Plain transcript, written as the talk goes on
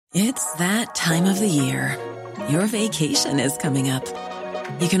It's that time of the year. Your vacation is coming up.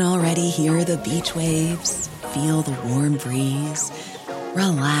 You can already hear the beach waves, feel the warm breeze,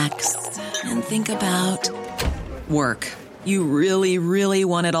 relax, and think about work. You really, really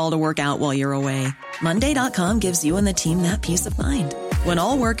want it all to work out while you're away. Monday.com gives you and the team that peace of mind. When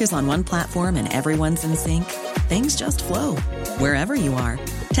all work is on one platform and everyone's in sync, things just flow. Wherever you are,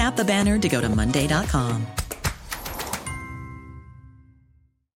 tap the banner to go to Monday.com.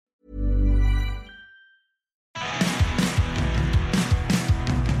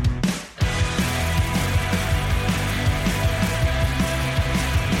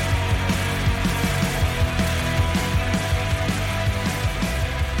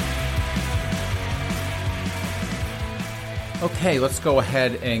 Okay, let's go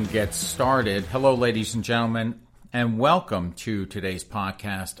ahead and get started. Hello, ladies and gentlemen, and welcome to today's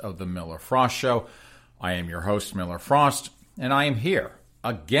podcast of The Miller Frost Show. I am your host, Miller Frost, and I am here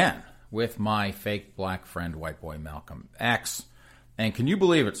again with my fake black friend, white boy Malcolm X. And can you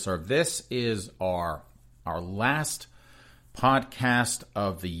believe it, sir? This is our last podcast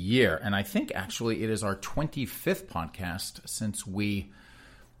of the year, and I think actually it is our 25th podcast since we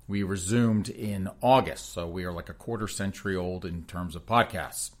resumed in August, so we are like a quarter century old in terms of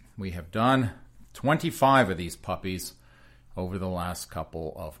podcasts. We have done 25 of these puppies over the last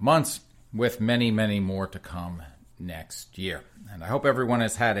couple of months, with many, many more to come next year. And I hope everyone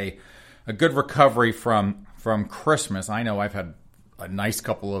has had a good recovery from Christmas. I know I've had a nice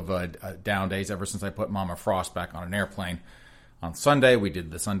couple of down days ever since I put Mama Frost back on an airplane. On Sunday, we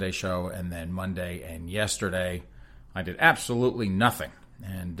did the Sunday show, and then Monday and yesterday, I did absolutely nothing.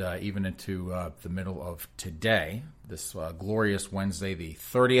 And even into the middle of today, this glorious Wednesday, the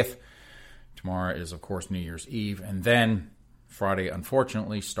 30th. Tomorrow is, of course, New Year's Eve. And then Friday,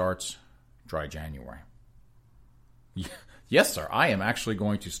 unfortunately, starts Dry January. Yes, sir. I am actually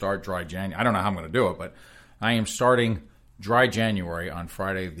going to start Dry January. I don't know how I'm going to do it, but I am starting Dry January on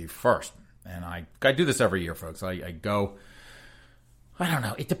Friday the 1st. And I do this every year, folks. I go, I don't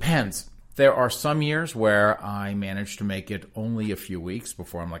know. It depends. There are some years where I manage to make it only a few weeks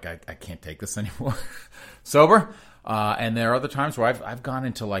before I'm like, I can't take this anymore, sober. And there are other times where I've gone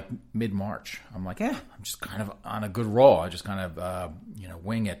into like mid-March. I'm like, I'm just kind of on a good roll. I just kind of,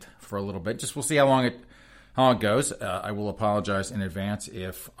 wing it for a little bit. Just we'll see how long it goes. I will apologize in advance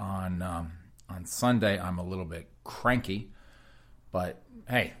if on Sunday I'm a little bit cranky. But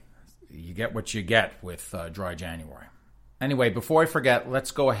hey, you get what you get with Dry January. Anyway, before I forget, let's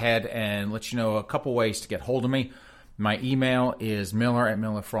go ahead and let you know a couple ways to get hold of me. My email is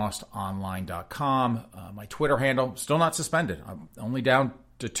miller@millerfrostonline.com. My Twitter handle, still not suspended. I'm only down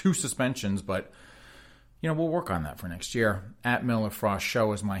to 2 suspensions, but we'll work on that for next year.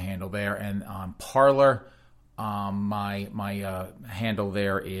 @MillerFrostShow is my handle there. And on Parler, my handle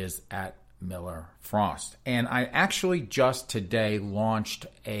there is @MillerFrost. And I actually just today launched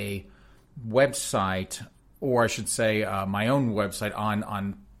a website, or I should say my own website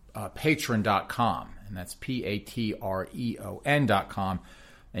on patreon.com, and that's patreon.com.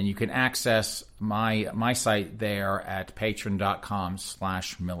 And you can access my site there at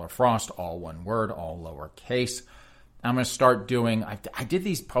patreon.com/MillerFrost, all one word, all lowercase. I'm going to start doing, I did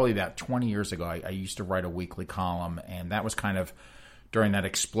these probably about 20 years ago. I used to write a weekly column, and that was kind of during that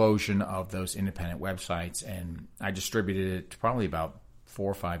explosion of those independent websites, and I distributed it to probably about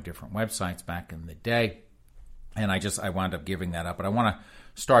 4 or 5 different websites back in the day. And I wound up giving that up. But I want to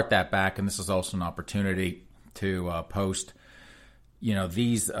start that back, and this is also an opportunity to post,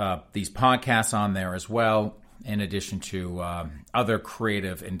 these podcasts on there as well, in addition to other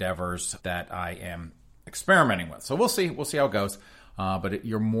creative endeavors that I am experimenting with. So we'll see how it goes. But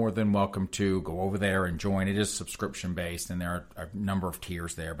you're more than welcome to go over there and join. It is subscription-based, and there are a number of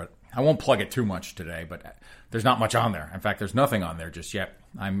tiers there. But I won't plug it too much today, but there's not much on there. In fact, there's nothing on there just yet.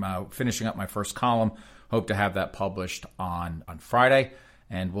 I'm finishing up my first column. Hope to have that published on Friday,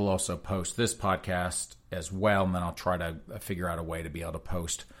 and we'll also post this podcast as well, and then I'll try to figure out a way to be able to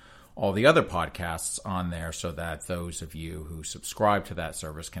post all the other podcasts on there so that those of you who subscribe to that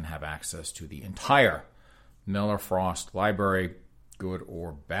service can have access to the entire Miller Frost library, good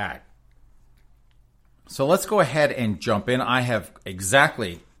or bad. So let's go ahead and jump in. I have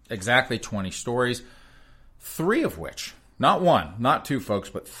exactly 20 stories, 3 of which, not 1, not 2 folks,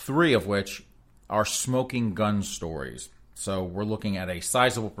 but 3 of which are smoking gun stories. So we're looking at a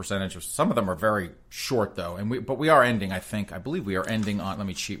sizable percentage of, some of them are very short though, but we are ending, I believe we are ending on, let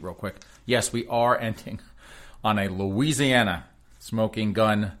me cheat real quick. Yes, we are ending on a Louisiana smoking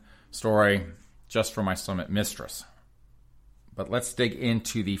gun story just for my Summit mistress. But let's dig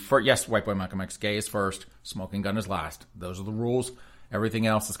into the first. Yes, White Boy Malcolm X, gay is first, smoking gun is last. Those are the rules. Everything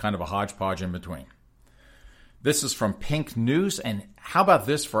else is kind of a hodgepodge in between. This is from Pink News, and how about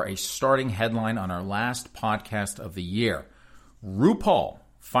this for a starting headline on our last podcast of the year? RuPaul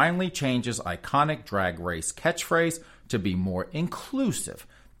finally changes iconic Drag Race catchphrase to be more inclusive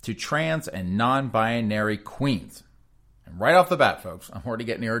to trans and non-binary queens. And right off the bat, folks, I'm already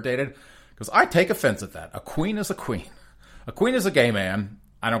getting irritated because I take offense at that. A queen is a queen. A queen is a gay man.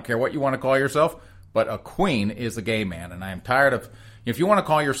 I don't care what you want to call yourself, but a queen is a gay man. And I am tired of, if you want to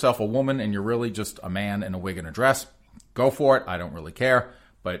call yourself a woman and you're really just a man in a wig and a dress, go for it. I don't really care.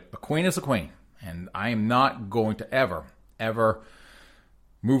 But a queen is a queen. And I am not going to ever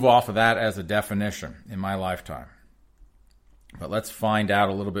move off of that as a definition in my lifetime. But let's find out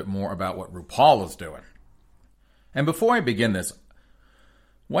a little bit more about what RuPaul is doing. And before I begin this,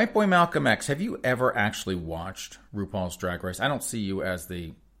 White Boy Malcolm X, have you ever actually watched RuPaul's Drag Race? I don't see you as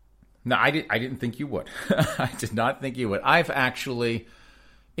the... No, I didn't think you would. I did not think you would. I've actually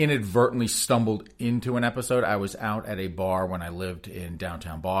inadvertently stumbled into an episode. I was out at a bar when I lived in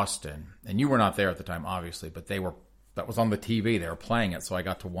downtown Boston, and you were not there at the time, obviously, but that was on the TV. They were playing it, so I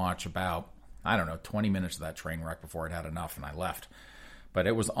got to watch about, 20 minutes of that train wreck before I'd had enough, and I left. But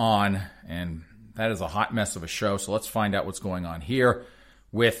it was on, and that is a hot mess of a show, so let's find out what's going on here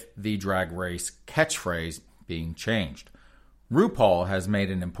with the Drag Race catchphrase being changed. RuPaul has made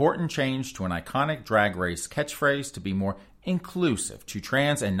an important change to an iconic Drag Race catchphrase to be more inclusive to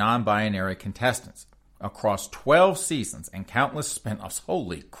trans and non-binary contestants across 12 seasons and countless spin-offs.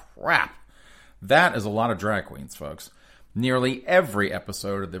 Holy crap! That is a lot of drag queens, folks. Nearly every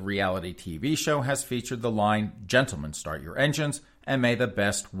episode of the reality TV show has featured the line, "Gentlemen, start your engines, and may the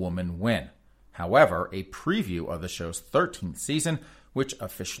best woman win." However, a preview of the show's 13th season, which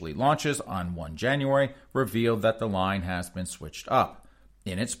officially launches on 1 January, revealed that the line has been switched up.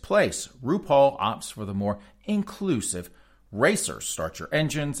 In its place, RuPaul opts for the more inclusive, "Racers, start your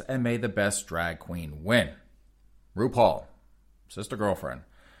engines, and may the best drag queen win." RuPaul, sister girlfriend,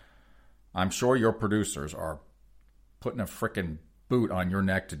 I'm sure your producers are putting a frickin' boot on your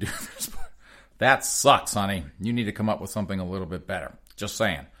neck to do this. That sucks, honey. You need to come up with something a little bit better. Just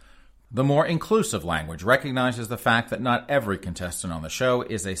saying. The more inclusive language recognizes the fact that not every contestant on the show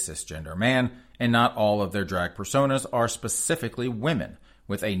is a cisgender man, and not all of their drag personas are specifically women,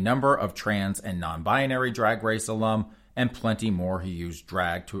 with a number of trans and non-binary Drag Race alum and plenty more who use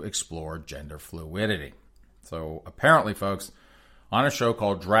drag to explore gender fluidity. So apparently, folks, on a show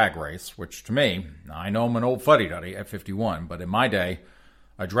called Drag Race, which to me, I know I'm an old fuddy-duddy at 51, but in my day,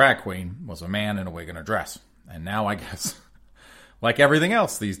 a drag queen was a man in a wig and a dress. And now I guess... like everything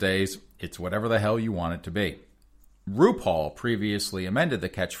else these days, it's whatever the hell you want it to be. RuPaul previously amended the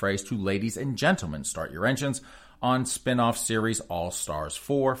catchphrase to "Ladies and gentlemen, start your engines" on spin-off series All Stars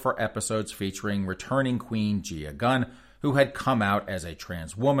 4 for episodes featuring returning queen Gia Gunn, who had come out as a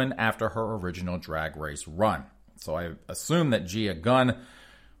trans woman after her original Drag Race run. So I assume that Gia Gunn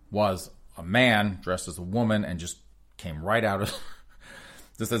was a man dressed as a woman and just came right out of...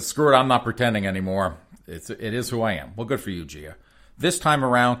 just said, screw it, I'm not pretending anymore. It is who I am. Well, good for you, Gia. This time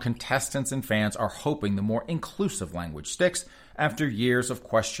around, contestants and fans are hoping the more inclusive language sticks after years of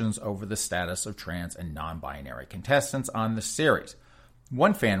questions over the status of trans and non-binary contestants on the series.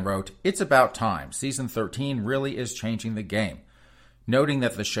 One fan wrote, "It's about time. Season 13 really is changing the game." Noting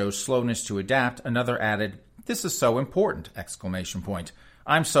that the show's slowness to adapt, another added, "This is so important!" !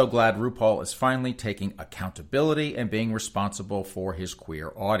 I'm so glad RuPaul is finally taking accountability and being responsible for his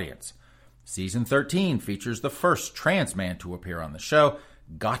queer audience. Season 13 features the first trans man to appear on the show,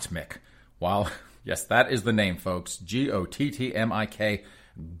 Gottmik. While, yes, that is the name, folks, Gottmik,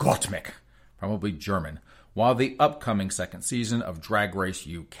 Gottmik, probably German. While the upcoming second season of Drag Race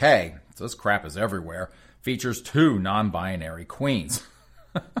UK, so this crap is everywhere, features 2 non-binary queens.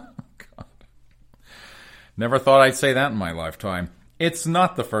 God. Never thought I'd say that in my lifetime. It's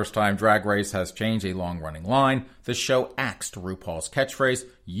not the first time Drag Race has changed a long-running line. The show axed RuPaul's catchphrase,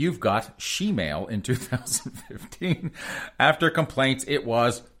 "You've got she-mail," in 2015 after complaints it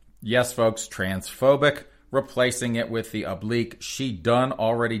was, yes folks, transphobic, replacing it with the oblique, "She done,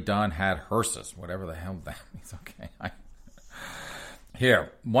 already done, had herses." Whatever the hell that means. Okay.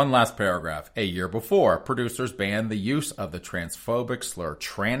 Here, one last paragraph. A year before, producers banned the use of the transphobic slur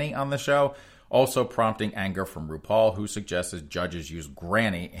tranny on the show, also prompting anger from RuPaul, who suggested judges use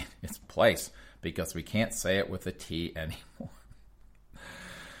granny in its place because we can't say it with a T anymore.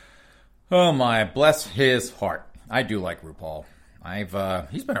 Oh my, bless his heart. I do like RuPaul.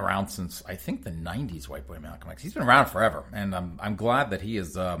 He's been around since, I think, the 90s, White Boy Malcolm X. He's been around forever, and I'm glad that he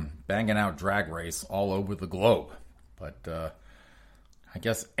is banging out Drag Race all over the globe. But I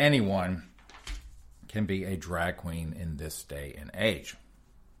guess anyone can be a drag queen in this day and age.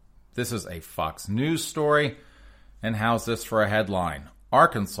 This is a Fox News story, and how's this for a headline?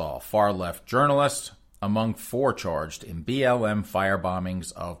 Arkansas far-left journalist among 4 charged in BLM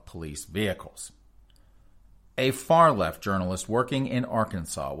firebombings of police vehicles. A far-left journalist working in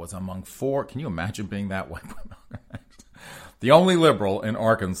Arkansas was among 4. Can you imagine being that way? The only liberal in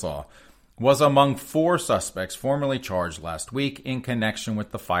Arkansas was among 4 suspects formally charged last week in connection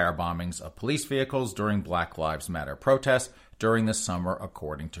with the firebombings of police vehicles during Black Lives Matter protests during the summer,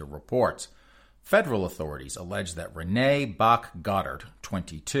 according to reports. Federal authorities allege that Renee Bach Goddard,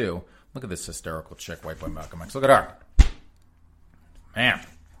 22, look at this hysterical chick, white boy Malcolm X, look at her. Man,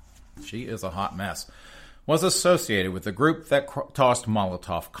 she is a hot mess. Was associated with the group that tossed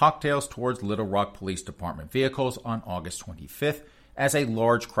Molotov cocktails towards Little Rock Police Department vehicles on August 25th as a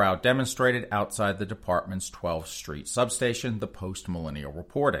large crowd demonstrated outside the department's 12th Street substation, the Post-Millennial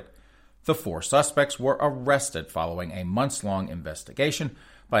reported. The 4 suspects were arrested following a months-long investigation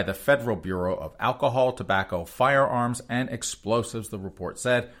by the Federal Bureau of Alcohol, Tobacco, Firearms, and Explosives, the report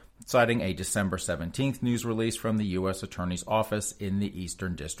said, citing a December 17th news release from the U.S. Attorney's Office in the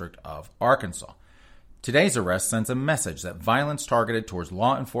Eastern District of Arkansas. Today's arrest sends a message that violence targeted towards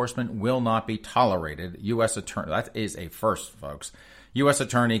law enforcement will not be tolerated. U.S. Attorney, that is a first, folks. U.S.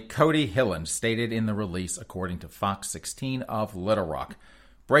 Attorney Cody Hilland stated in the release, according to Fox 16 of Little Rock,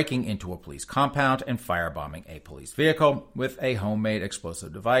 breaking into a police compound and firebombing a police vehicle with a homemade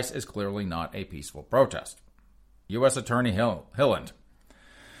explosive device is clearly not a peaceful protest. U.S. Attorney Hilland.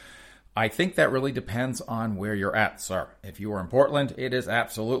 I think that really depends on where you're at, sir. If you are in Portland, it is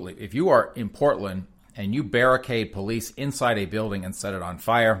absolutely. If you are in Portland and you barricade police inside a building and set it on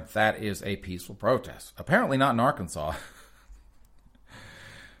fire, that is a peaceful protest. Apparently not in Arkansas.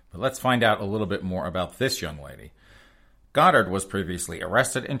 But let's find out a little bit more about this young lady. Goddard was previously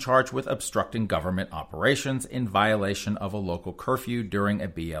arrested and charged with obstructing government operations in violation of a local curfew during a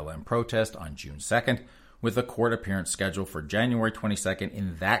BLM protest on June 2nd, with a court appearance scheduled for January 22nd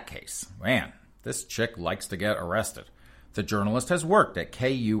in that case. Man, this chick likes to get arrested. The journalist has worked at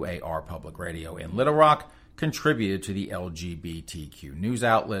KUAR Public Radio in Little Rock, contributed to the LGBTQ news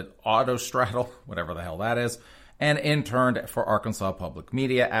outlet Autostraddle, whatever the hell that is, and interned for Arkansas Public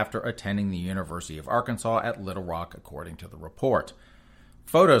Media after attending the University of Arkansas at Little Rock, according to the report.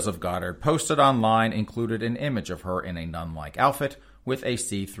 Photos of Goddard posted online included an image of her in a nun-like outfit with a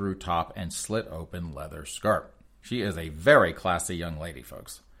see-through top and slit-open leather skirt. She is a very classy young lady,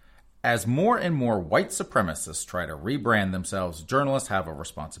 folks. As more and more white supremacists try to rebrand themselves, journalists have a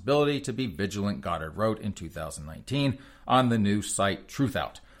responsibility to be vigilant, Goddard wrote in 2019 on the news site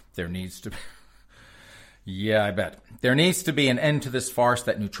Truthout. There needs to be... Yeah, I bet. There needs to be an end to this farce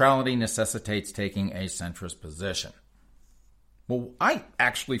that neutrality necessitates taking a centrist position. Well,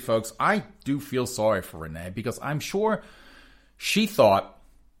 folks, I do feel sorry for Renee because I'm sure she thought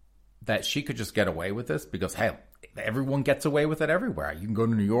that she could just get away with this because, hey, everyone gets away with it everywhere. You can go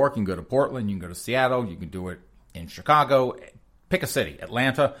to New York, you can go to Portland, you can go to Seattle, you can do it in Chicago, pick a city,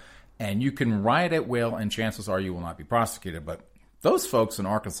 Atlanta, and you can riot at will, and chances are you will not be prosecuted. But those folks in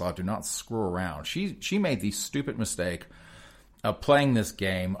Arkansas do not screw around. She made the stupid mistake of playing this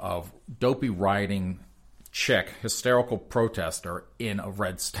game of dopey rioting chick, hysterical protester in a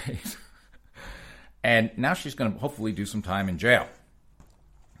red state. And now she's going to hopefully do some time in jail.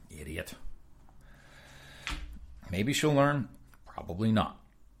 Idiot. Maybe she'll learn. Probably not.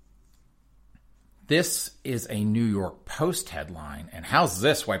 This is a New York Post headline. And how's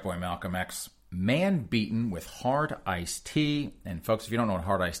this, white boy Malcolm X? Man beaten with hard iced tea. And folks, if you don't know what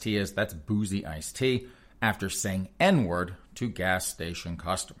hard iced tea is, that's boozy iced tea after saying N-word to gas station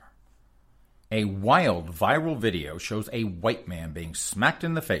customer. A wild viral video shows a white man being smacked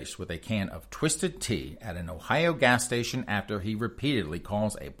in the face with a can of Twisted Tea at an Ohio gas station after he repeatedly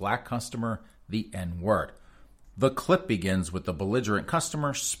calls a black customer the N-word. The clip begins with the belligerent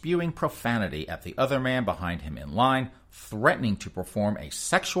customer spewing profanity at the other man behind him in line, threatening to perform a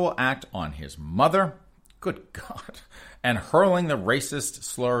sexual act on his mother, good God, and hurling the racist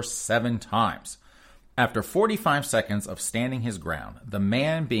slur 7 times. After 45 seconds of standing his ground, the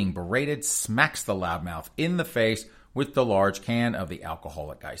man being berated smacks the loudmouth in the face with the large can of the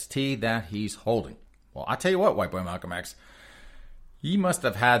alcoholic iced tea that he's holding. Well, I tell you what, white boy Malcolm X, he must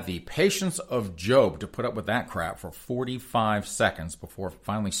have had the patience of Job to put up with that crap for 45 seconds before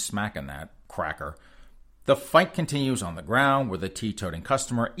finally smacking that cracker. The fight continues on the ground where the tea-toting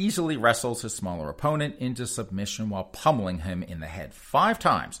customer easily wrestles his smaller opponent into submission while pummeling him in the head 5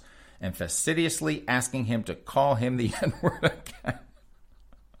 times and fastidiously asking him to call him the N-word again.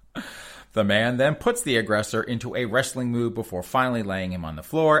 The man then puts the aggressor into a wrestling move before finally laying him on the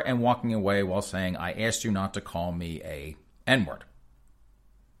floor and walking away while saying, "I asked you not to call me a N-word."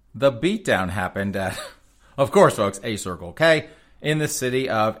 The beatdown happened at, of course, folks, a Circle K in the city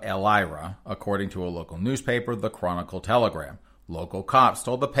of Elira, according to a local newspaper, the Chronicle Telegram. Local cops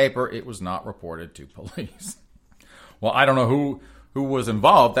told the paper it was not reported to police. Well, I don't know who was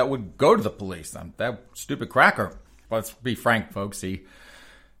involved that would go to the police. That stupid cracker. Let's be frank, folks. He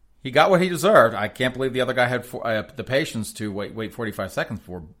got what he deserved. I can't believe the other guy had the patience to wait 45 seconds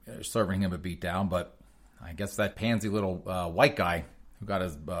before serving him a beatdown. But I guess that pansy little white guy who got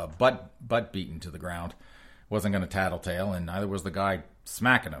his butt beaten to the ground wasn't going to tattletale, and neither was the guy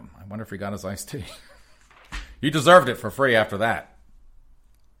smacking him. I wonder if he got his iced tea. He deserved it for free after that.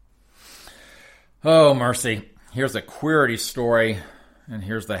 Oh, mercy. Here's a Queerity story, and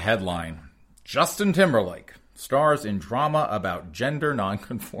here's the headline. Justin Timberlake stars in drama about gender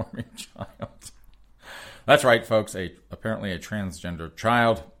nonconforming child. That's right, folks. Apparently a transgender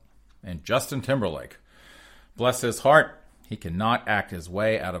child. And Justin Timberlake, bless his heart, he cannot act his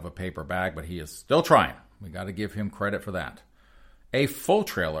way out of a paper bag, but he is still trying. We got to give him credit for that. A full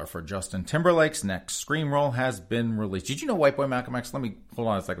trailer for Justin Timberlake's next Scream role has been released. Did you know, White Boy Malcolm X? Let me hold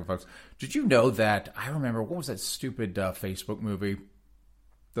on a second, folks. Did you know that, I remember, what was that stupid Facebook movie?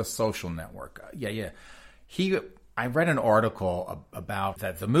 The Social Network. Yeah. I read an article about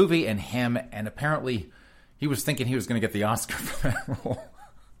that, the movie and him, and apparently he was thinking he was going to get the Oscar for that role.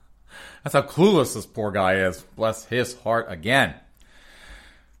 That's how clueless this poor guy is. Bless his heart again.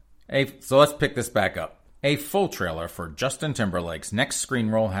 So let's pick this back up. A full trailer for Justin Timberlake's next screen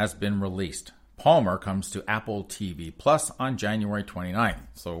role has been released. Palmer comes to Apple TV Plus on January 29th,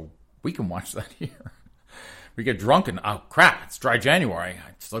 so we can watch that here. We get drunk and, oh crap, it's dry January.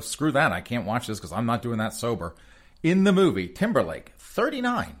 So screw that, I can't watch this because I'm not doing that sober. In the movie, Timberlake,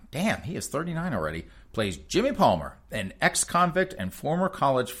 39, damn, he is 39 already, plays Jimmy Palmer, an ex-convict and former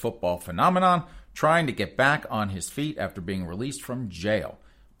college football phenomenon, trying to get back on his feet after being released from jail.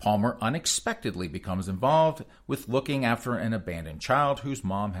 Palmer unexpectedly becomes involved with looking after an abandoned child whose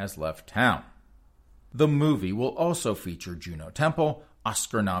mom has left town. The movie will also feature Juno Temple,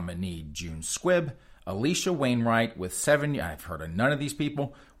 Oscar nominee June Squibb, Alicia Wainwright with I've heard of none of these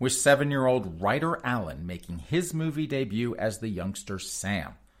people, with 7-year-old Ryder Allen making his movie debut as the youngster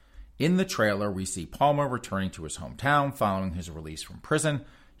Sam. In the trailer, we see Palmer returning to his hometown following his release from prison.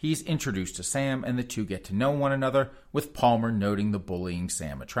 He's introduced to Sam, and the two get to know one another, with Palmer noting the bullying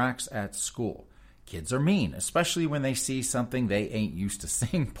Sam attracts at school. Kids are mean, especially when they see something they ain't used to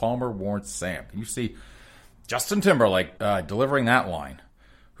seeing, Palmer warns Sam. Can you see Justin Timberlake delivering that line?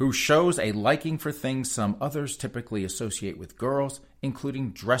 Who shows a liking for things some others typically associate with girls,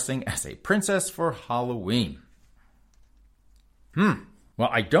 including dressing as a princess for Halloween. Well,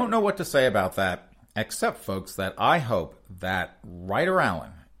 I don't know what to say about that, except, folks, that I hope that Ryder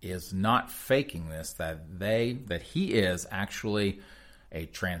Allen is not faking this, that he is actually a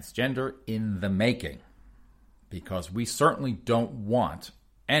transgender in the making. Because we certainly don't want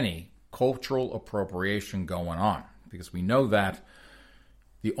any cultural appropriation going on. Because we know that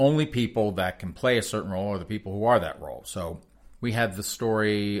the only people that can play a certain role are the people who are that role. So we had the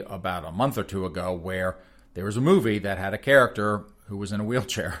story about a month or two ago where there was a movie that had a character who was in a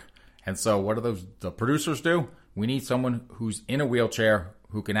wheelchair. And so what do the producers do? We need someone who's in a wheelchair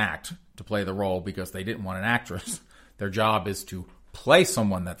who can act to play the role because they didn't want an actress. Their job is to play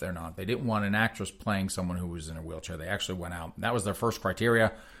someone that they're not. They didn't want an actress playing someone who was in a wheelchair. They actually went out. That was their first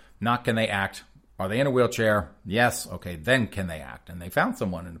criteria. Not can they act. Are they in a wheelchair? Yes. Okay, then can they act? And they found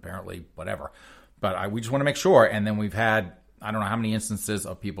someone, and apparently whatever. But we just want to make sure. And then we've had, I don't know how many instances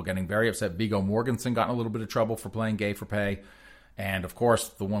of people getting very upset. Viggo Mortensen got in a little bit of trouble for playing Gay for Pay. And, of course,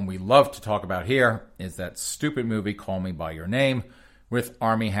 the one we love to talk about here is that stupid movie, Call Me By Your Name, with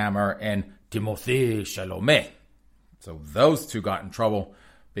Armie Hammer and Timothée Chalamet. So those two got in trouble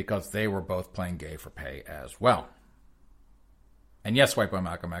because they were both playing Gay for Pay as well. And yes, White Boy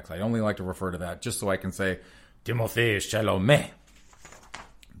Malcolm X, I only like to refer to that just so I can say Timothée Chalamet.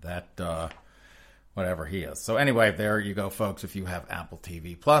 That, whatever he is. So anyway, there you go, folks. If you have Apple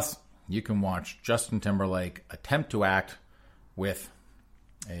TV Plus, you can watch Justin Timberlake attempt to act with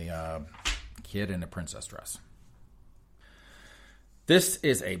a kid in a princess dress. This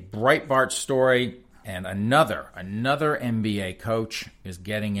is a Breitbart story, and another NBA coach is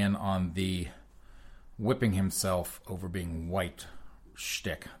getting in on the whipping himself over being white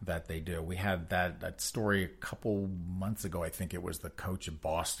shtick that they do. We had that story a couple months ago. I think it was the coach of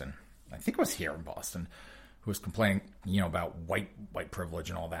Boston. I think it was here in Boston, who was complaining, about white privilege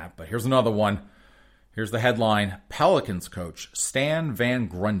and all that. But here's another one. Here's the headline. Pelicans coach Stan Van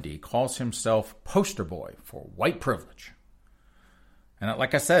Gundy calls himself poster boy for white privilege. And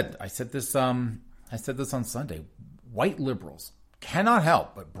like I said this on Sunday. White liberals cannot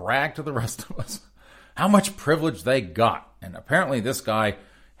help but brag to the rest of us how much privilege they got. And apparently this guy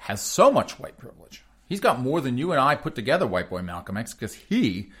has so much white privilege. He's got more than you and I put together, white boy Malcolm X, because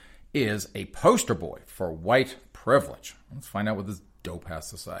he is a poster boy for white privilege. Let's find out what this dope has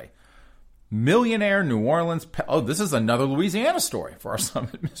to say. Millionaire New Orleans... this is another Louisiana story for our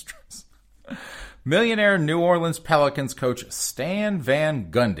summit mistress. Millionaire New Orleans Pelicans coach Stan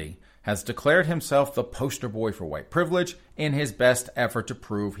Van Gundy has declared himself the poster boy for white privilege in his best effort to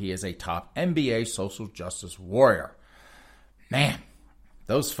prove he is a top NBA social justice warrior. Man,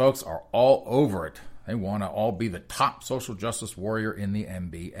 those folks are all over it. They want to all be the top social justice warrior in the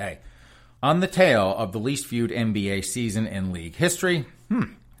NBA. On the tail of the least viewed NBA season in league history,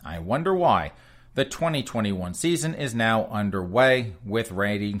 I wonder why. The 2021 season is now underway, with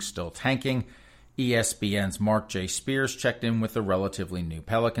ratings still tanking. ESPN's Mark J. Spears checked in with the relatively new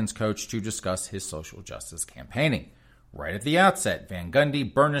Pelicans coach to discuss his social justice campaigning. Right at the outset, Van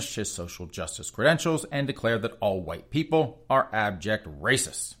Gundy burnished his social justice credentials and declared that all white people are abject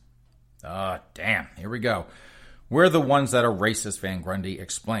racists. Damn, here we go. We're the ones that are racist, Van Gundy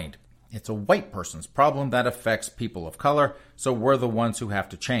explained. It's a white person's problem that affects people of color, so we're the ones who have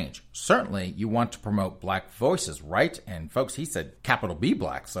to change. Certainly, you want to promote black voices, right? And folks, he said capital B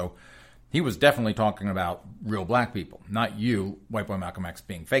black, so he was definitely talking about real black people, not you, white boy Malcolm X,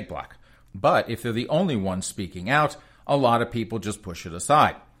 being fake black. But if they're the only ones speaking out, a lot of people just push it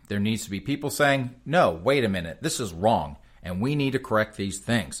aside. There needs to be people saying, no, wait a minute, this is wrong, and we need to correct these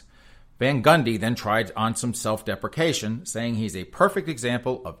things. Van Gundy then tried on some self-deprecation, saying he's a perfect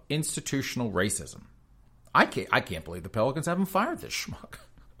example of institutional racism. I can't believe the Pelicans haven't fired this schmuck.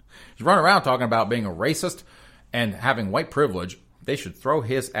 He's running around talking about being a racist and having white privilege. They should throw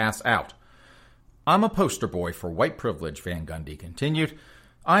his ass out. I'm a poster boy for white privilege, Van Gundy continued.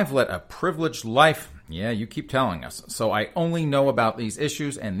 I've led a privileged life. Yeah, you keep telling us. So I only know about these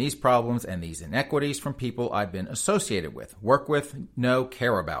issues and these problems and these inequities from people I've been associated with, work with, know,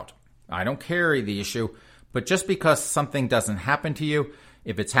 care about. I don't carry the issue, but just because something doesn't happen to you,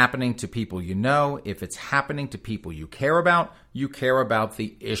 if it's happening to people you know, if it's happening to people you care about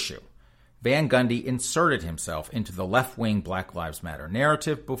the issue. Van Gundy inserted himself into the left-wing Black Lives Matter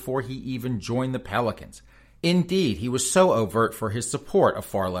narrative before he even joined the Pelicans. Indeed, he was so overt for his support of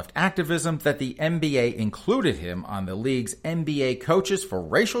far-left activism that the NBA included him on the league's NBA Coaches for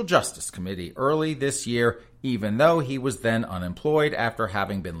Racial Justice Committee early this year, even though he was then unemployed after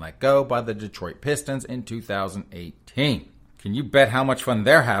having been let go by the Detroit Pistons in 2018. Can you bet how much fun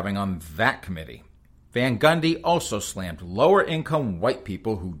they're having on that committee? Van Gundy also slammed lower-income white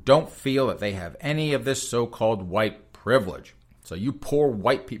people who don't feel that they have any of this so-called white privilege. So you poor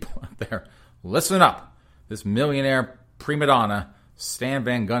white people out there, listen up. This millionaire prima donna, Stan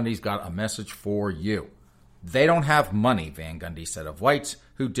Van Gundy's got a message for you. They don't have money, Van Gundy said of whites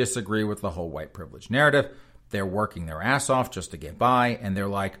who disagree with the whole white privilege narrative. They're working their ass off just to get by, and they're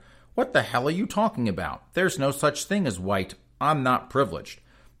like, what the hell are you talking about? There's no such thing as white. I'm not privileged.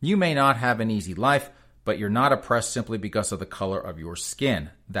 You may not have an easy life, but you're not oppressed simply because of the color of your skin.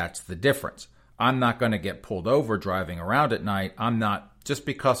 That's the difference. I'm not going to get pulled over driving around at night. I'm not, just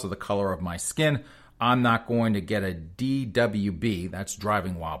because of the color of my skin, I'm not going to get a DWB, that's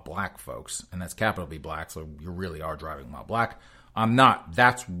driving while black, folks, and that's capital B black, so you really are driving while black. I'm not.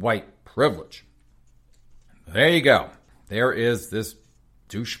 That's white privilege. There you go. There is this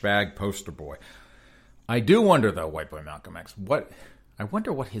douchebag poster boy. I do wonder, though, white boy Malcolm X, I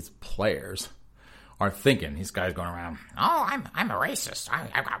wonder what his players are thinking. These guys going around, oh, I'm a racist.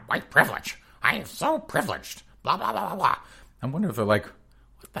 I've got white privilege. I am so privileged. Blah, blah, blah, blah, blah. I wonder if they're like,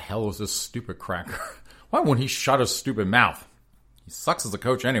 what the hell is this stupid cracker? Why won't he shut his stupid mouth? He sucks as a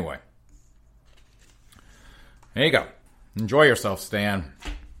coach anyway. There you go. Enjoy yourself, Stan.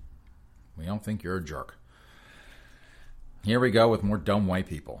 We don't think you're a jerk. Here we go with more dumb white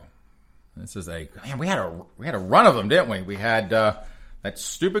people. This is man, we had a run of them, didn't we? We had that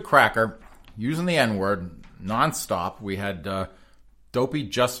stupid cracker using the N-word nonstop. We had dopey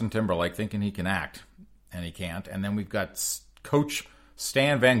Justin Timberlake thinking he can act, and he can't. And then we've got Coach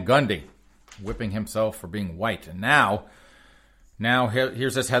Stan Van Gundy whipping himself for being white. And now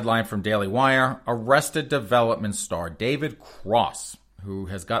here's this headline from Daily Wire. Arrested Development star David Cross, who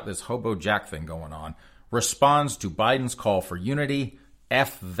has got this Hobo Jack thing going on, responds to Biden's call for unity.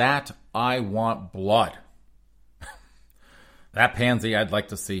 F that, I want blood. That pansy, I'd like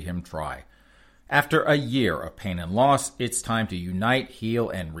to see him try. After a year of pain and loss, it's time to unite, heal,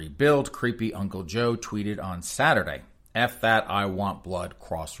 and rebuild, creepy Uncle Joe tweeted on Saturday. F that, I want blood,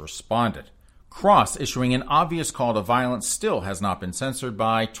 Cross responded. Cross, issuing an obvious call to violence, still has not been censored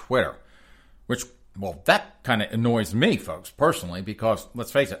by Twitter. Which, well, that kind of annoys me, folks, personally, because,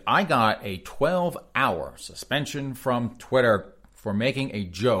 let's face it, I got a 12-hour suspension from Twitter for making a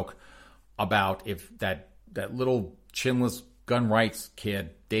joke about if that little chinless gun rights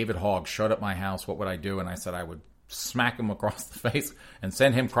kid, David Hogg, showed up my house, what would I do? And I said I would smack him across the face and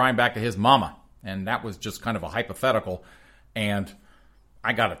send him crying back to his mama. And that was just kind of a hypothetical. And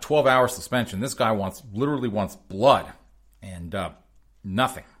I got a 12-hour suspension. This guy literally wants blood and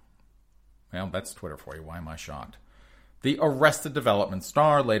nothing. Well, that's Twitter for you. Why am I shocked? The Arrested Development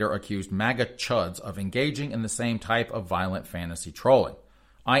star later accused MAGA chuds of engaging in the same type of violent fantasy trolling.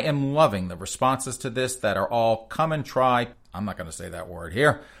 I am loving the responses to this that are all come and try. I'm not going to say that word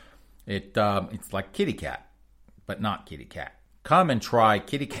here. It's like kitty cat, but not kitty cat. Come and try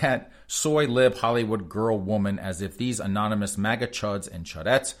kitty cat, soy lib, Hollywood girl woman, as if these anonymous MAGA chuds and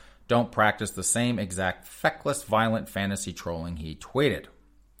chudettes don't practice the same exact feckless violent fantasy trolling he tweeted.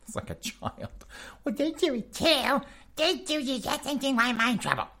 It's like a child. Well, they do it too. They do the exact same thing while I'm in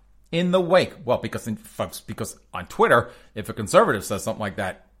trouble. In the wake, well, because on Twitter, if a conservative says something like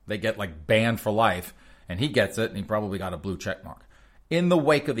that, they get like banned for life, and he gets it, and he probably got a blue check mark. In the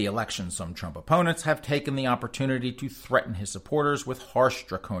wake of the election, some Trump opponents have taken the opportunity to threaten his supporters with harsh,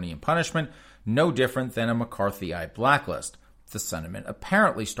 draconian punishment, no different than a McCarthyite blacklist. The sentiment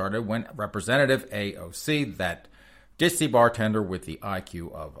apparently started when Representative AOC, that ditzy bartender with the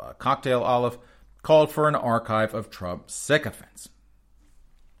IQ of a cocktail olive, called for an archive of Trump sycophants.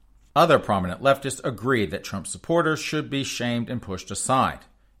 Other prominent leftists agreed that Trump supporters should be shamed and pushed aside.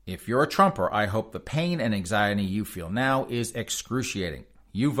 If you're a Trumper, I hope the pain and anxiety you feel now is excruciating.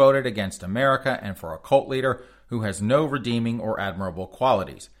 You voted against America and for a cult leader who has no redeeming or admirable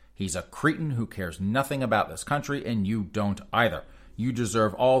qualities. He's a cretin who cares nothing about this country, and you don't either. You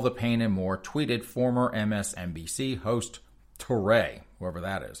deserve all the pain and more, tweeted former MSNBC host Touré, whoever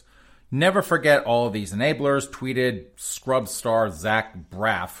that is. Never forget all of these enablers, tweeted scrub star Zach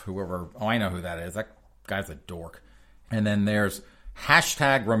Braff, whoever, I know who that is. That guy's a dork. And then there's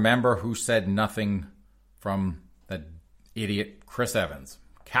hashtag remember who said nothing from that idiot Chris Evans.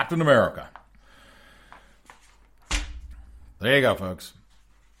 Captain America. There you go, folks.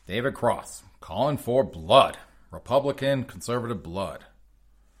 David Cross calling for blood. Republican conservative blood.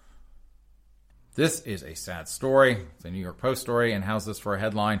 This is a sad story. It's a New York Post story, and how's this for a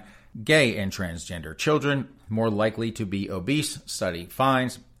headline? Gay and transgender children more likely to be obese, study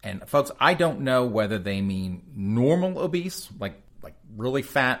finds. And folks, I don't know whether they mean normal obese, like really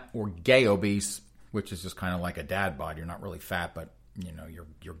fat, or gay obese, which is just kind of like a dad bod. You're not really fat, but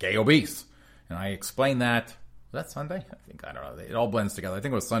you're gay obese. And I explained that. Was that Sunday? I don't know. It all blends together. I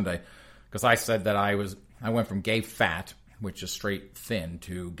think it was Sunday, because I said that I went from gay fat, which is straight thin,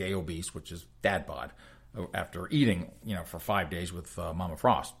 to gay obese, which is dad bod, after eating, for 5 days with Mama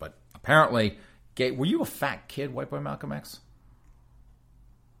Frost. But apparently, gay. Were you a fat kid, White Boy Malcolm X?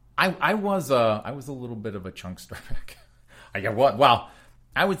 I was a little bit of a chunkster back. Well,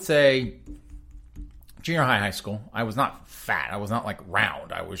 I would say junior high school. I was not fat. I was not like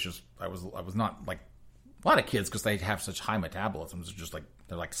round. I was not like a lot of kids, because they have such high metabolisms. It's just like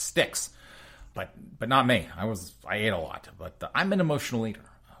they're like sticks. But not me. I ate a lot. But I'm an emotional eater.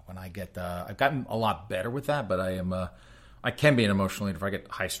 When I get, I've gotten a lot better with that. But I can be an emotional eater if I get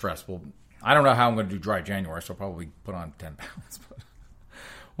high stress. Well, I don't know how I'm going to do dry January, so I'll probably put on 10 pounds. But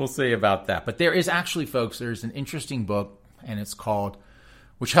we'll see about that. But there is actually, folks, there's an interesting book, and it's called,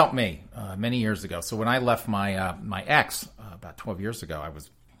 which helped me many years ago. So when I left my ex about 12 years ago, I was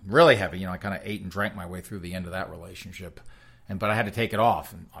really heavy. I kind of ate and drank my way through the end of that relationship. But I had to take it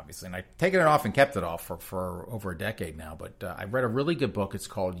off, and obviously, and I've taken it off and kept it off for over a decade now. But I read a really good book. It's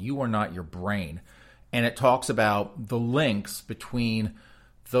called You Are Not Your Brain, and it talks about the links between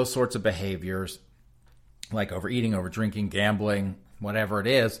those sorts of behaviors, like overeating, overdrinking, gambling, whatever it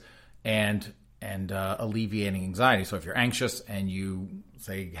is, and alleviating anxiety. So if you're anxious and you,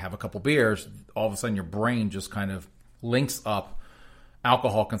 say, have a couple beers, all of a sudden your brain just kind of links up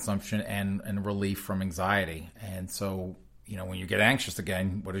alcohol consumption and relief from anxiety. And so, when you get anxious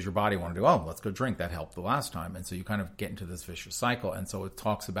again, what does your body want to do? Oh, let's go drink. That helped the last time. And so you kind of get into this vicious cycle. And so it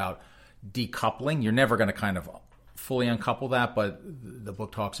talks about decoupling. You're never going to kind of fully uncouple that, but the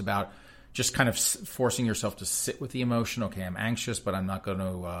book talks about just kind of forcing yourself to sit with the emotion. Okay, I'm anxious, but I'm not going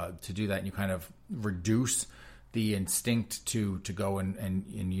to do that. And you kind of reduce the instinct to go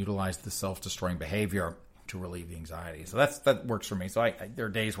and utilize the self-destroying behavior to relieve the anxiety. So that works for me. So there are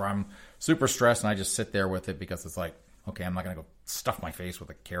days where I'm super stressed and I just sit there with it because it's like, okay, I'm not going to go stuff my face with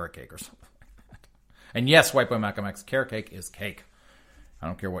a carrot cake or something like that. And yes, White Boy Malcolm X, carrot cake is cake. I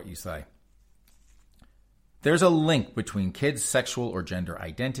don't care what you say. There's a link between kids' sexual or gender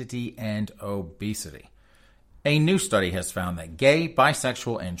identity and obesity. A new study has found that gay,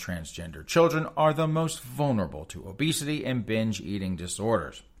 bisexual, and transgender children are the most vulnerable to obesity and binge eating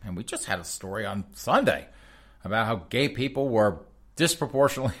disorders. And we just had a story on Sunday about how gay people were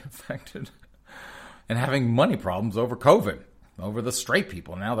disproportionately affected and having money problems over COVID, over the straight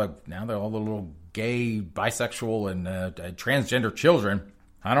people. Now they're all the little gay, bisexual, and transgender children.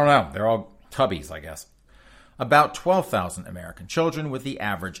 I don't know. They're all tubbies, I guess. About 12,000 American children with the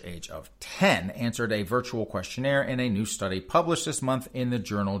average age of 10 answered a virtual questionnaire in a new study published this month in the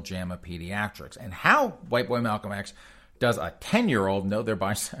journal JAMA Pediatrics. And how, White Boy Malcolm X, does a 10-year-old know they're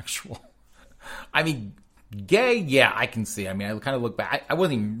bisexual? I mean, gay, yeah, I can see. I mean, I kind of look back. I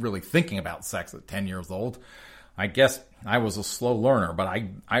wasn't even really thinking about sex at 10 years old. I guess I was a slow learner, but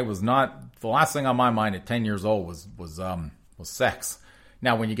I was not. The last thing on my mind at 10 years old was sex.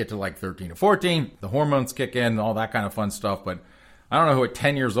 Now, when you get to like 13 or 14, the hormones kick in, all that kind of fun stuff. But I don't know who at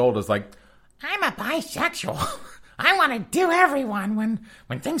 10 years old is like, I'm a bisexual. I want to do everyone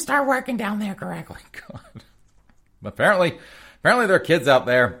when things start working down there correctly. God. But apparently there are kids out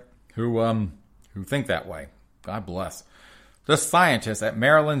there who think that way. God bless. The scientists at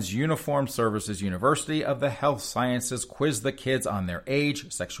Maryland's Uniformed Services University of the Health Sciences quizzed the kids on their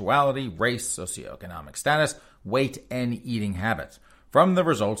age, sexuality, race, socioeconomic status, weight, and eating habits. From the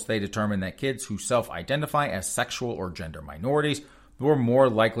results, they determined that kids who self-identify as sexual or gender minorities were more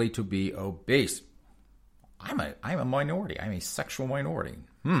likely to be obese. I'm a minority. I'm a sexual minority.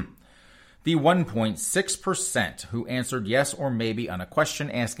 The 1.6% who answered yes or maybe on a question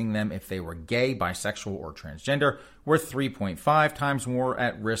asking them if they were gay, bisexual, or transgender were 3.5 times more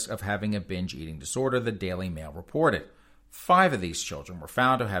at risk of having a binge eating disorder, the Daily Mail reported. 5 of these children were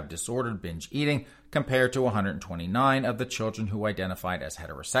found to have disordered binge eating, compared to 129 of the children who identified as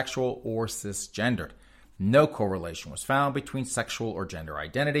heterosexual or cisgendered. No correlation was found between sexual or gender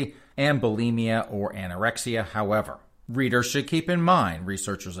identity and bulimia or anorexia, however. Readers should keep in mind,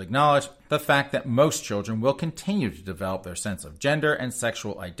 researchers acknowledge, the fact that most children will continue to develop their sense of gender and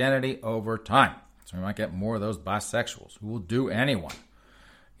sexual identity over time. So we might get more of those bisexuals who will do anyone.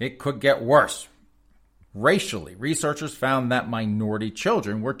 It could get worse. Racially, researchers found that minority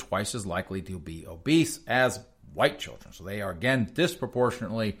children were twice as likely to be obese as white children. So they are, again,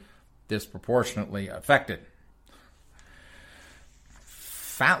 disproportionately affected.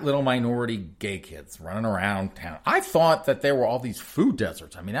 Fat little minority gay kids running around town. I thought that there were all these food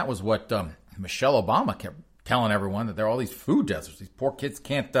deserts. I mean, that was what Michelle Obama kept telling everyone, that there are all these food deserts. These poor kids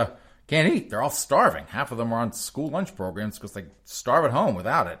can't eat. They're all starving. Half of them are on school lunch programs because they starve at home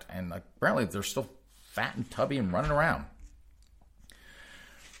without it. And apparently they're still fat and tubby and running around.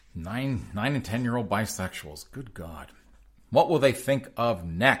 9 and 10-year-old bisexuals. Good God. What will they think of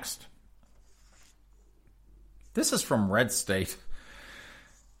next? This is from Red State.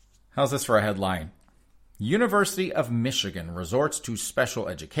 How's this for a headline? University of Michigan resorts to special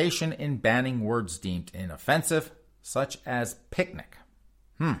education in banning words deemed inoffensive, such as picnic.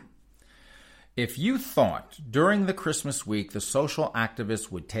 If you thought during the Christmas week the social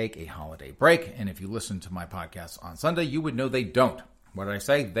activists would take a holiday break, and if you listened to my podcast on Sunday, you would know they don't. What did I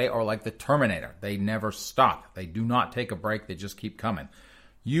say? They are like the Terminator. They never stop. They do not take a break. They just keep coming.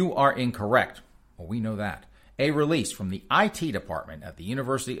 You are incorrect. Well, we know that. A release from the IT department at the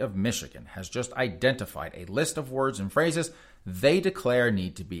University of Michigan has just identified a list of words and phrases they declare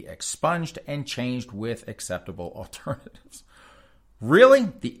need to be expunged and changed with acceptable alternatives.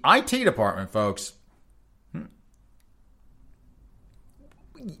 Really? The IT department, folks?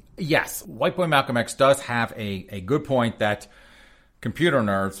 Yes, White Boy Malcolm X does have a good point that computer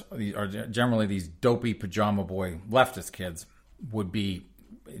nerds, or generally these dopey pajama boy leftist kids, would be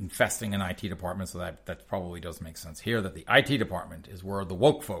infesting an IT department, so that probably does make sense here, that the IT department is where the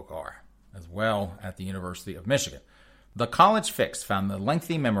woke folk are, as well at the University of Michigan. The College Fix found the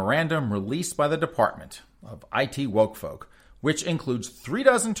lengthy memorandum released by the Department of IT Woke Folk, which includes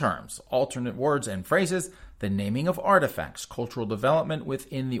 36 terms, alternate words and phrases, the naming of artifacts, cultural development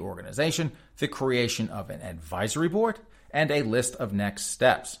within the organization, the creation of an advisory board, and a list of next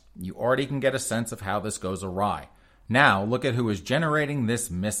steps. You already can get a sense of how this goes awry. Now, look at who is generating this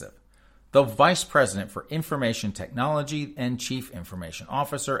missive. The Vice President for Information Technology and Chief Information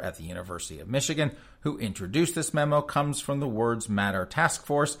Officer at the University of Michigan, who introduced this memo, comes from the Words Matter Task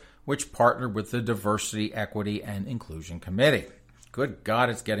Force, which partnered with the Diversity, Equity, and Inclusion Committee. Good God,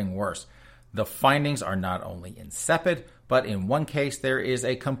 it's getting worse. The findings are not only insipid, but in one case there is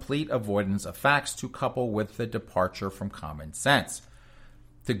a complete avoidance of facts to couple with the departure from common sense.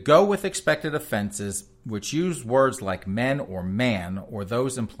 To go with expected offenses, which use words like men or man, or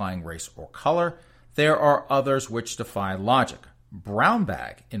those implying race or color, there are others which defy logic. Brown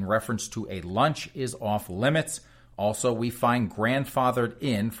bag, in reference to a lunch, is off limits. Also, we find grandfathered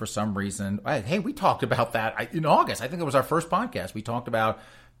in for some reason. Hey, we talked about that in August. I think it was our first podcast. We talked about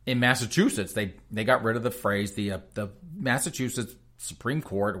in Massachusetts, they got rid of the phrase, the Massachusetts Supreme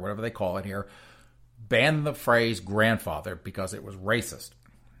Court, or whatever they call it here, banned the phrase grandfather because it was racist.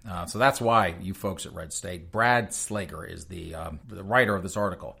 So that's why you folks at Red State, Brad Slager is the writer of this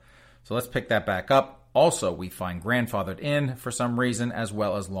article. So let's pick that back up. Also, we find grandfathered in for some reason, as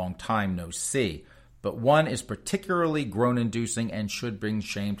well as long time no see. But one is particularly groan-inducing and should bring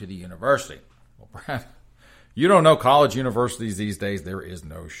shame to the university. Well, Brad, you don't know college universities these days. There is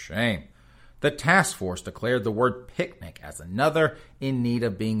no shame. The task force declared the word picnic as another in need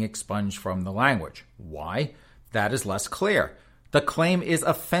of being expunged from the language. Why? That is less clear. The claim is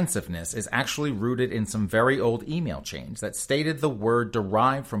offensiveness is actually rooted in some very old email chains that stated the word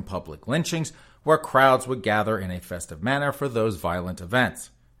derived from public lynchings where crowds would gather in a festive manner for those violent events.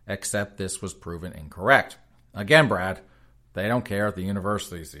 Except this was proven incorrect. Again, Brad, they don't care at the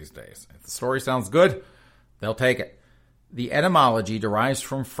universities these days. If the story sounds good, they'll take it. The etymology derives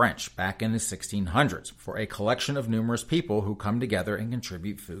from French back in the 1600s for a collection of numerous people who come together and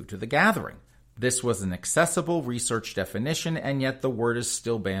contribute food to the gathering. This was an accessible research definition, and yet the word is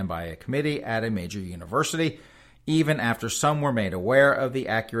still banned by a committee at a major university, even after some were made aware of the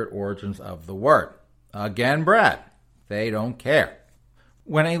accurate origins of the word. Again, Brad, they don't care.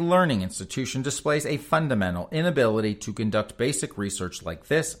 When a learning institution displays a fundamental inability to conduct basic research like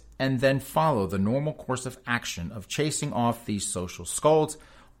this and then follow the normal course of action of chasing off these social scolds,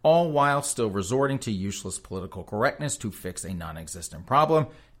 all while still resorting to useless political correctness to fix a non-existent problem,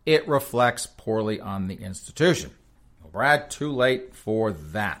 it reflects poorly on the institution. Well, Brad, too late for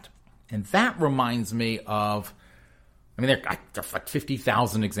that. And that reminds me of, there are like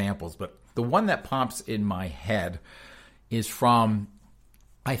 50,000 examples, but the one that pops in my head is from,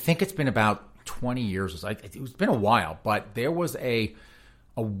 I think it's been about 20 years. It's been a while, but there was a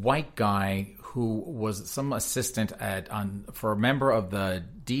white guy who was some assistant for a member of the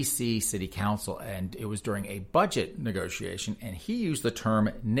D.C. City Council, and it was during a budget negotiation, and he used the term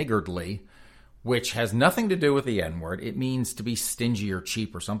niggardly, which has nothing to do with the N-word. It means to be stingy or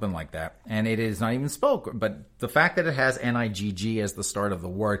cheap or something like that, and it is not even spoken. But the fact that it has N-I-G-G as the start of the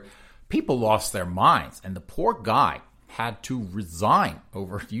word, people lost their minds, and the poor guy had to resign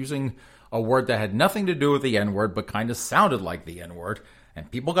over using a word that had nothing to do with the N-word but kind of sounded like the N-word. And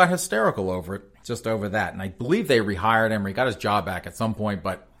people got hysterical over it, just over that. And I believe they rehired him or he got his job back at some point.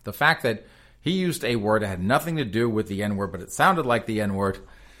 But the fact that he used a word that had nothing to do with the N-word, but it sounded like the N-word,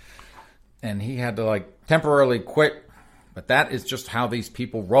 and he had to temporarily quit. But that is just how these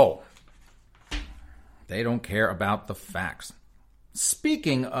people roll. They don't care about the facts.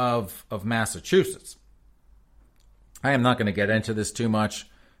 Speaking of Massachusetts, I am not going to get into this too much.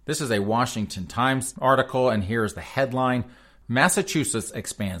 This is a Washington Times article, and here's the headline. Massachusetts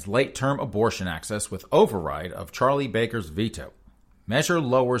expands late-term abortion access with override of Charlie Baker's veto. Measure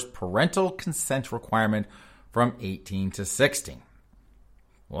lowers parental consent requirement from 18 to 16.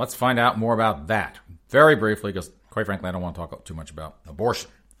 Well, let's find out more about that very briefly, because quite frankly, I don't want to talk too much about abortion.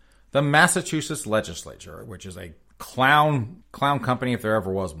 The Massachusetts legislature, which is a clown company if there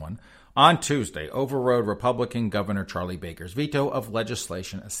ever was one, on Tuesday overrode Republican Governor Charlie Baker's veto of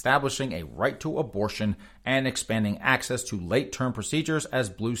legislation establishing a right to abortion and expanding access to late-term procedures as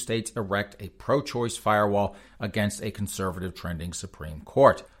blue states erect a pro-choice firewall against a conservative trending Supreme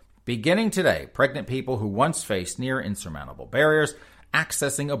Court. Beginning today, pregnant people who once faced near insurmountable barriers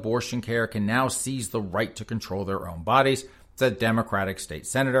accessing abortion care can now seize the right to control their own bodies, said Democratic State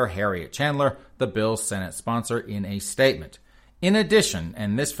Senator Harriet Chandler, the bill's Senate sponsor, in a statement. In addition,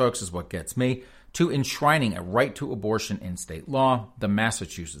 and this, folks, is what gets me, to enshrining a right to abortion in state law, the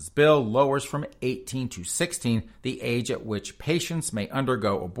Massachusetts bill lowers from 18 to 16 the age at which patients may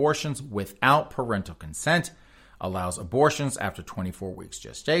undergo abortions without parental consent, allows abortions after 24 weeks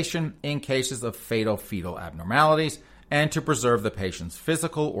gestation in cases of fatal fetal abnormalities, and to preserve the patient's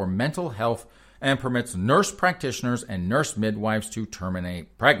physical or mental health, and permits nurse practitioners and nurse midwives to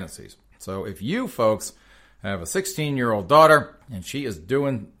terminate pregnancies. So if you folks have a 16-year-old daughter, and she is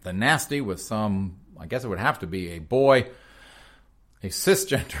doing the nasty with some, I guess it would have to be a boy, a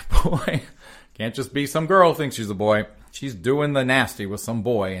cisgender boy. Can't just be some girl who thinks she's a boy. She's doing the nasty with some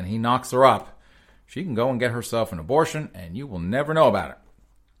boy, and he knocks her up. She can go and get herself an abortion, and you will never know about it.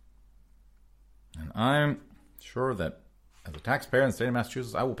 And I'm sure that as a taxpayer in the state of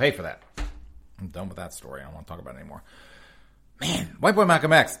Massachusetts, I will pay for that. I'm done with that story. I don't want to talk about it anymore. Man, White Boy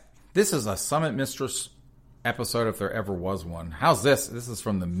Malcolm X. This is a Summit Mistress episode if there ever was one. How's this? This is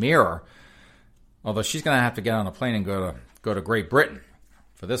from the Mirror. Although she's going to have to get on a plane and go to Great Britain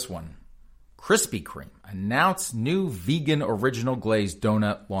for this one. Krispy Kreme announced new vegan original glazed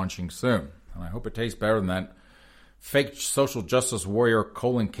donut launching soon. And I hope it tastes better than that fake social justice warrior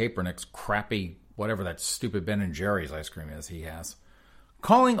Colin Kaepernick's crappy, whatever that stupid Ben & Jerry's ice cream is he has.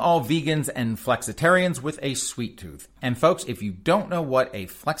 Calling all vegans and flexitarians with a sweet tooth. And folks, if you don't know what a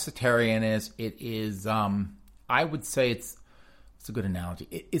flexitarian is, it is, I would say it's a good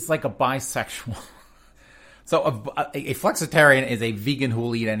analogy. It's like a bisexual. So a flexitarian is a vegan who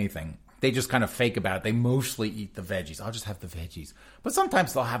will eat anything. They just kind of fake about it. They mostly eat the veggies. I'll just have the veggies. But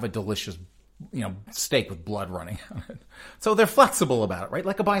sometimes they'll have a delicious, steak with blood running on it. So they're flexible about it, right?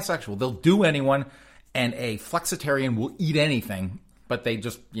 Like a bisexual. They'll do anyone, and a flexitarian will eat anything, but they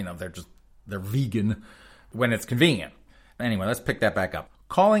just, they're vegan when it's convenient. Anyway, let's pick that back up.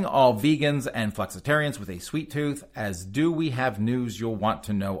 Calling all vegans and flexitarians with a sweet tooth, as do we have news you'll want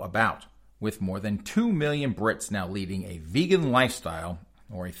to know about. With more than 2 million Brits now leading a vegan lifestyle,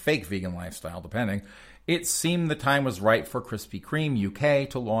 or a fake vegan lifestyle, depending, it seemed the time was right for Krispy Kreme UK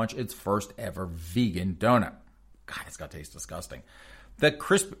to launch its first ever vegan donut. God, it's got to taste disgusting.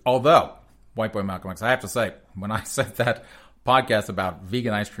 Although, White Boy Malcolm X, I have to say, when I said that podcast about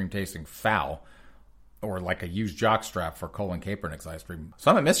vegan ice cream tasting foul, or like a used jockstrap for Colin Kaepernick's ice cream,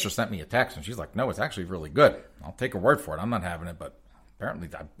 Summit Mistress sent me a text, and she's like, no, it's actually really good. I'll take her word for it. I'm not having it, but apparently,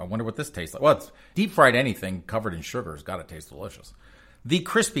 I wonder what this tastes like. Well, it's deep-fried anything covered in sugar has got to taste delicious. The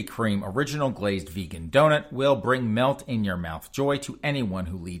Krispy Kreme Original Glazed Vegan Donut will bring melt-in-your-mouth joy to anyone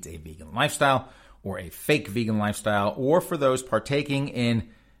who leads a vegan lifestyle, or a fake vegan lifestyle, or for those partaking in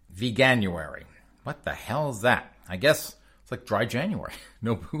Veganuary. What the hell is that? I guess it's like dry January.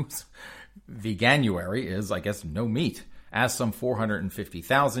 No booze. Veganuary is, I guess, no meat, as some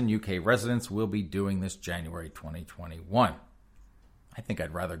 450,000 UK residents will be doing this January 2021. I think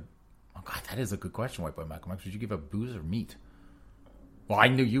I'd rather... Oh, God, that is a good question, White Boy Malcolm X. Would you give up booze or meat? Well, I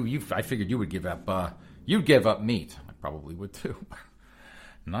knew I figured you would give up. You'd give up meat. I probably would too.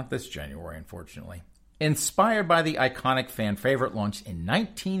 Not this January, unfortunately. Inspired by the iconic fan favorite launched in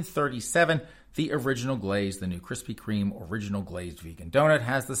 1937, the Original Glaze, the new Krispy Kreme Original Glazed Vegan Donut,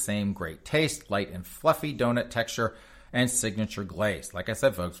 has the same great taste, light and fluffy donut texture, and signature glaze. Like I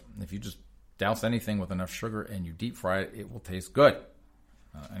said, folks, if you just douse anything with enough sugar and you deep fry it, it will taste good.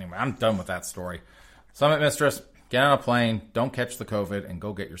 Anyway, I'm done with that story. Summit Mistress, get on a plane, don't catch the COVID, and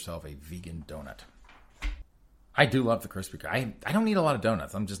go get yourself a vegan donut. I do love the Krispy Kreme. I don't eat a lot of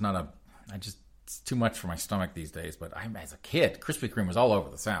donuts. It's too much for my stomach these days. But as a kid, Krispy Kreme was all over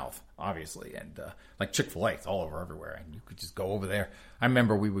the South, obviously. And like Chick-fil-A, it's all over everywhere. And you could just go over there. I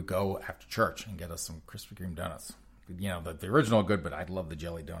remember we would go after church and get us some Krispy Kreme donuts. The original are good, but I love the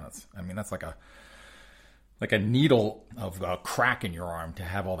jelly donuts. I mean, that's like a needle of crack in your arm to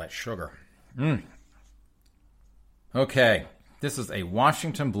have all that sugar. Okay, this is a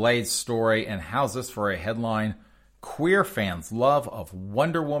Washington Blaze story, and how's this for a headline? Queer fans' love of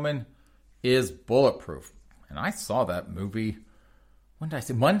Wonder Woman is bulletproof. And I saw that movie, when did I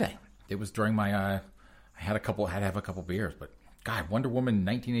say? Monday. It was during my, I had to have a couple beers, but God, Wonder Woman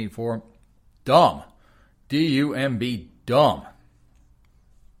 1984, dumb. D-U-M-B, dumb.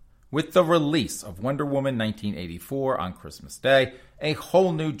 With the release of Wonder Woman 1984 on Christmas Day, a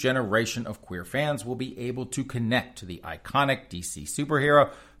whole new generation of queer fans will be able to connect to the iconic DC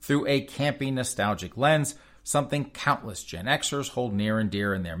superhero through a campy, nostalgic lens, something countless Gen Xers hold near and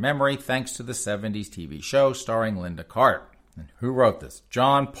dear in their memory thanks to the 70s TV show starring Linda Carter. And who wrote this?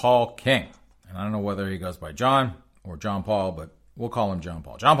 John Paul King. And I don't know whether he goes by John or John Paul, but we'll call him John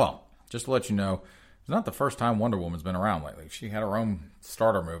Paul. John Paul, just to let you know, it's not the first time Wonder Woman's been around lately. She had her own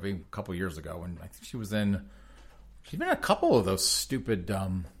starter movie a couple years ago, and I think she's been in a couple of those stupid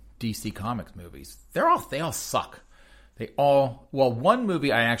DC Comics movies. They all suck. One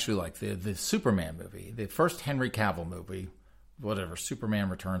movie I actually like, the Superman movie, the first Henry Cavill movie, whatever, Superman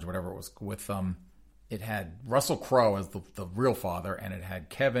Returns, whatever it was, with it had Russell Crowe as the real father, and it had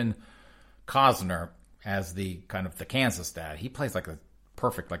Kevin Costner as the kind of the Kansas dad. He plays like a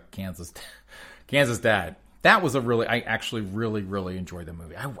perfect like Kansas dad. That was I actually really, really enjoyed the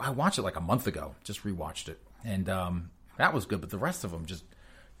movie. I watched it like a month ago, just rewatched it. And that was good, but the rest of them just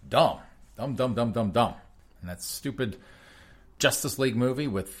dumb. And that stupid Justice League movie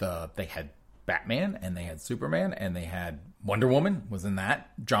with, they had Batman and they had Superman and they had Wonder Woman was in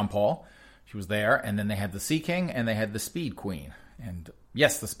that. John Paul, she was there. And then they had the Sea King and they had the Speed Queen. And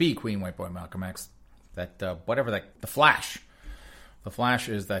Yes, the Speed Queen, White Boy Malcolm X. The Flash. The Flash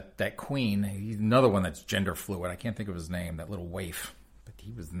is that queen. He's another one that's gender fluid. I can't think of his name, that little waif. But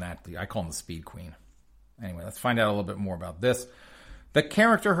he was in that. I call him the Speed Queen. Anyway, let's find out a little bit more about this. The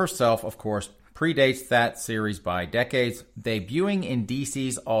character herself, of course, predates that series by decades. Debuting in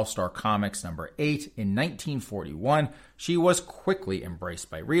DC's All-Star Comics number 8 in 1941, she was quickly embraced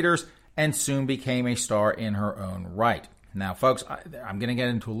by readers and soon became a star in her own right. Now, folks, I'm going to get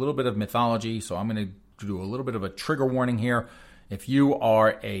into a little bit of mythology, so I'm going to do a little bit of a trigger warning here. If you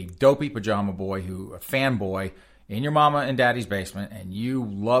are a dopey pajama boy, a fanboy in your mama and daddy's basement, and you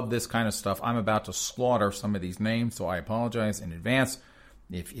love this kind of stuff, I'm about to slaughter some of these names, so I apologize in advance.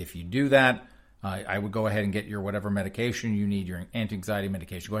 If you do that, I would go ahead and get your whatever medication you need, your anti-anxiety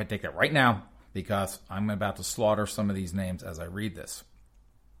medication. Go ahead and take that right now, because I'm about to slaughter some of these names as I read this.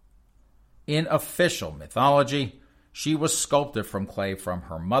 In official mythology, she was sculpted from clay from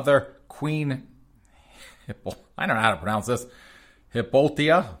her mother, Queen I don't know how to pronounce this.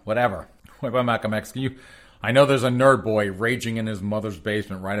 Hippolyta? Whatever. What about Malcolm X? I know there's a nerd boy raging in his mother's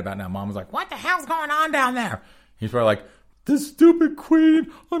basement right about now. Mom was like, what the hell's going on down there? He's probably like, this stupid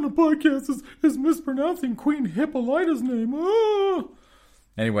queen on the podcast is mispronouncing Queen Hippolyta's name. Ah.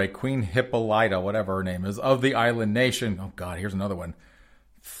 Anyway, Queen Hippolyta, whatever her name is, of the island nation. Oh, God, here's another one.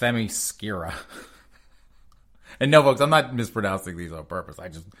 Themyscira. And no, folks, I'm not mispronouncing these on purpose.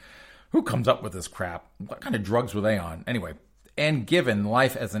 Who comes up with this crap? What kind of drugs were they on? Anyway, and given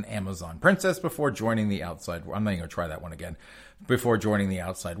life as an Amazon princess before joining the outside world. I'm not even going to try that one again. Before joining the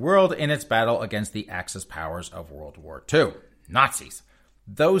outside world in its battle against the Axis powers of World War II. Nazis.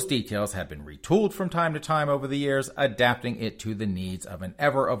 Those details have been retooled from time to time over the years, adapting it to the needs of an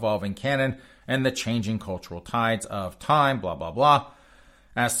ever-evolving canon and the changing cultural tides of time, blah, blah, blah.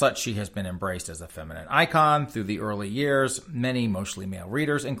 As such, she has been embraced as a feminine icon through the early years. Many, mostly male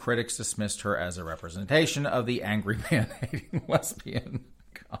readers and critics dismissed her as a representation of the angry man-hating lesbian.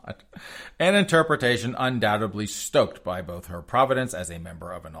 God. An interpretation undoubtedly stoked by both her providence as a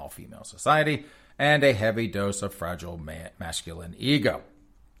member of an all-female society and a heavy dose of fragile masculine ego.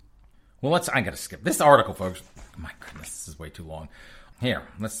 Well, I got to skip this article, folks. My goodness, this is way too long. Here,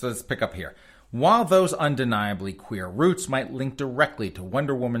 let's pick up here. While those undeniably queer roots might link directly to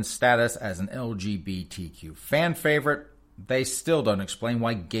Wonder Woman's status as an LGBTQ fan favorite, they still don't explain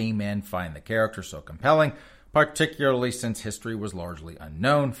why gay men find the character so compelling, particularly since history was largely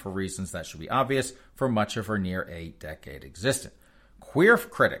unknown, for reasons that should be obvious, for much of her near 8-decade existence. Queer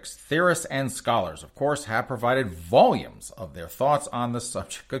critics, theorists, and scholars, of course, have provided volumes of their thoughts on the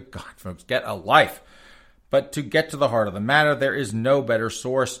subject. Good God, folks, get a life! But to get to the heart of the matter, there is no better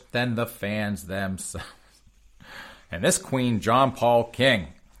source than the fans themselves. And this queen, John Paul King,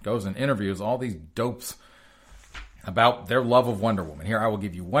 goes and interviews all these dopes about their love of Wonder Woman. Here, I will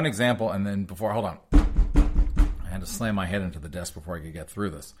give you one example, and then hold on. I had to slam my head into the desk before I could get through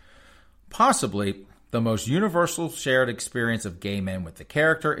this. Possibly the most universal shared experience of gay men with the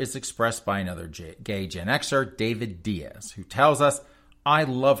character is expressed by another gay Gen Xer, David Diaz, who tells us, I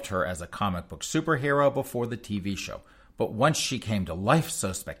loved her as a comic book superhero before the TV show, but once she came to life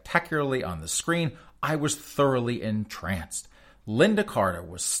so spectacularly on the screen, I was thoroughly entranced. Linda Carter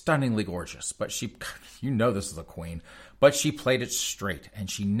was stunningly gorgeous, but this is a queen, but she played it straight, and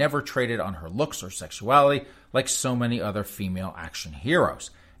she never traded on her looks or sexuality like so many other female action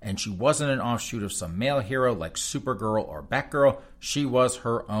heroes. And she wasn't an offshoot of some male hero like Supergirl or Batgirl. She was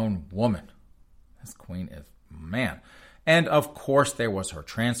her own woman. This queen is, man. And of course there was her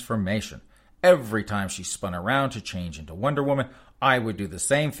transformation. Every time she spun around to change into Wonder Woman, I would do the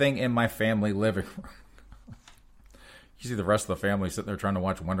same thing in my family living room. You see the rest of the family sitting there trying to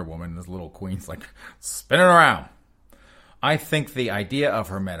watch Wonder Woman, and this little queen's like spinning around. I think the idea of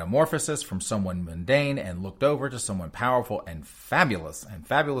her metamorphosis from someone mundane and looked over to someone powerful and fabulous,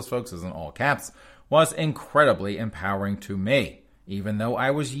 folks, is in all caps, was incredibly empowering to me. Even though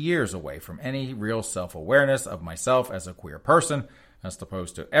I was years away from any real self-awareness of myself as a queer person, as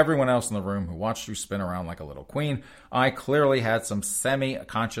opposed to everyone else in the room who watched you spin around like a little queen, I clearly had some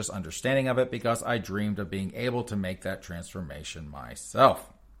semi-conscious understanding of it because I dreamed of being able to make that transformation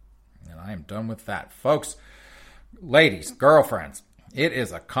myself. And I am done with that, folks. Ladies, girlfriends, it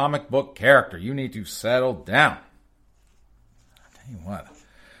is a comic book character. You need to settle down. I'll tell you what.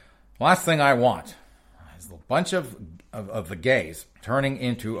 Last thing I want is a bunch of the gays turning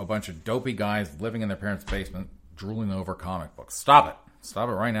into a bunch of dopey guys living in their parents' basement, drooling over comic books. Stop it. Stop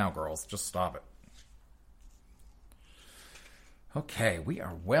it right now, girls. Just stop it. Okay, we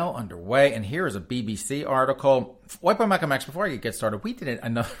are well underway, and here is a BBC article. White Boy Malcolm X, before I get started, we did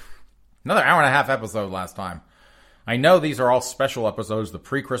another hour and a half episode last time. I know these are all special episodes, the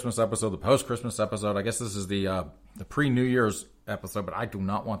pre-Christmas episode, the post-Christmas episode. I guess this is the pre-New Year's episode, but I do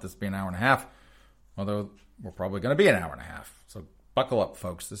not want this to be an hour and a half, although we're probably going to be an hour and a half. So buckle up,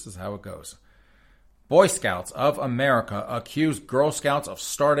 folks. This is how it goes. Boy Scouts of America accuse Girl Scouts of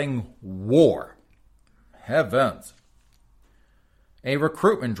starting war. Heavens. A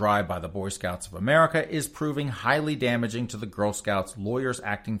recruitment drive by the Boy Scouts of America is proving highly damaging to the Girl Scouts, lawyers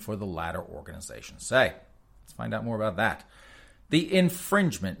acting for the latter organization say. Let's find out more about that. The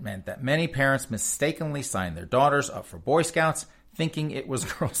infringement meant that many parents mistakenly signed their daughters up for Boy Scouts, thinking it was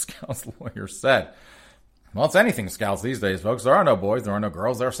Girl Scouts, lawyers said. Well, it's anything Scouts these days, folks. There are no boys, there are no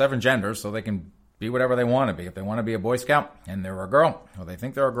girls, there are 7 genders, so they can be whatever they want to be. If they want to be a Boy Scout and they're a girl, or they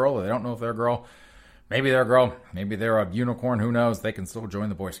think they're a girl, or they don't know if they're a girl, maybe they're a girl, maybe they're a unicorn, who knows, they can still join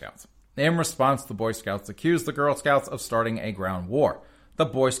the Boy Scouts. In response, the Boy Scouts accused the Girl Scouts of starting a ground war. The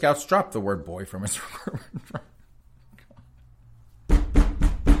Boy Scouts dropped the word boy from its recruitment drive.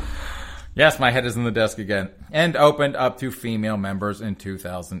 Yes, my head is in the desk again. And opened up to female members in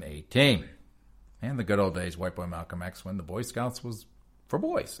 2018. And the good old days, White Boy Malcolm X, when the Boy Scouts was for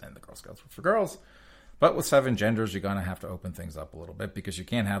boys and the Girl Scouts were for girls. But with 7 genders, you're going to have to open things up a little bit because you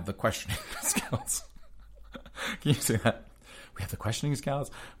can't have the questioning Scouts. Can you see that? We have the questioning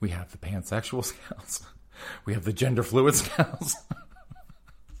Scouts. We have the pansexual Scouts. We have the gender fluid Scouts.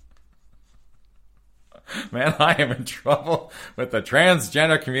 Man, I am in trouble with the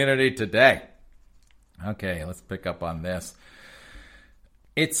transgender community today. Okay, let's pick up on this.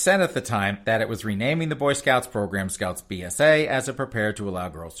 It said at the time that it was renaming the Boy Scouts program Scouts BSA as it prepared to allow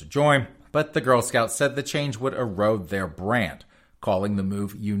girls to join, but the Girl Scouts said the change would erode their brand, calling the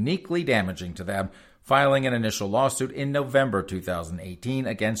move uniquely damaging to them, filing an initial lawsuit in November 2018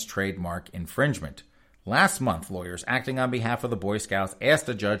 against trademark infringement. Last month, lawyers acting on behalf of the Boy Scouts asked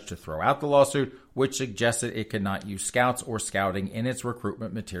a judge to throw out the lawsuit, which suggested it could not use Scouts or Scouting in its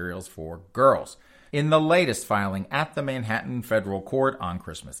recruitment materials for girls. In the latest filing at the Manhattan Federal Court on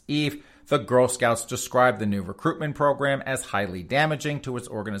Christmas Eve, the Girl Scouts described the new recruitment program as highly damaging to its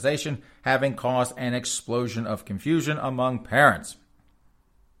organization, having caused an explosion of confusion among parents.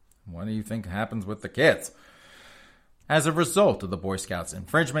 What do you think happens with the kids? As a result of the Boy Scouts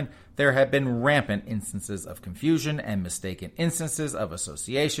infringement, there have been rampant instances of confusion and mistaken instances of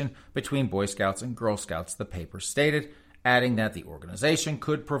association between Boy Scouts and Girl Scouts, the paper stated, adding that the organization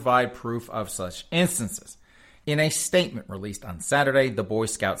could provide proof of such instances. In a statement released on Saturday, the Boy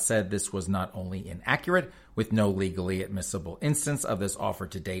Scouts said this was not only inaccurate, with no legally admissible instance of this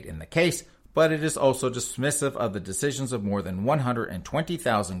offered to date in the case, but it is also dismissive of the decisions of more than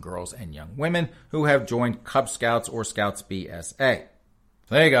 120,000 girls and young women who have joined Cub Scouts or Scouts BSA.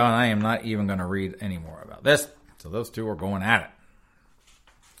 So there you go, and I am not even going to read any more about this. So those two are going at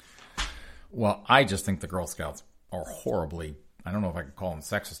it. Well, I just think the Girl Scouts are horribly, I don't know if I could call them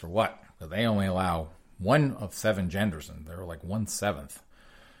sexist or what, but they only allow 1 of 7 genders, and they're like 1/7.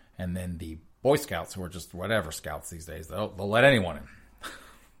 And then the Boy Scouts, who are just whatever Scouts these days, they'll let anyone in.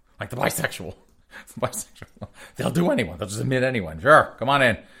 Like the bisexual. They'll do anyone. They'll just admit anyone. Sure, come on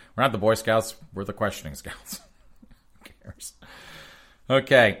in. We're not the Boy Scouts. We're the questioning Scouts. Who cares?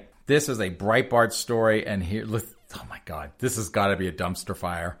 Okay, this is a Breitbart story, and here, oh my God, this has got to be a dumpster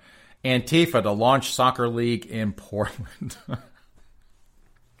fire. Antifa to launch soccer league in Portland. Do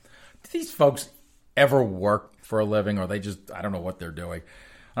these folks ever work for a living, or they just, I don't know what they're doing.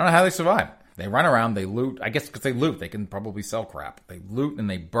 I don't know how they survive. They run around, they loot. I guess because they loot, they can probably sell crap. They loot and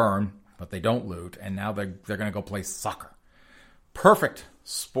they burn, but they don't loot, and now they're going to go play soccer. Perfect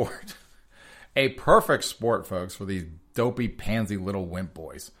sport. A perfect sport, folks, for these dopey, pansy little wimp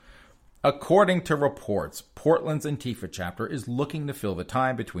boys. According to reports, Portland's Antifa chapter is looking to fill the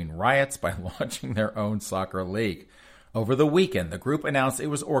time between riots by launching their own soccer league. Over the weekend, the group announced it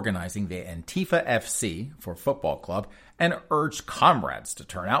was organizing the Antifa FC for football club and urged comrades to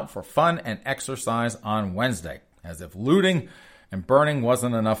turn out for fun and exercise on Wednesday, as if looting and burning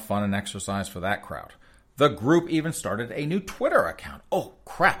wasn't enough fun and exercise for that crowd. The group even started a new Twitter account. Oh,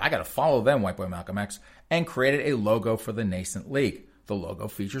 crap, I gotta follow them, White Boy Malcolm X, and created a logo for the nascent league. The logo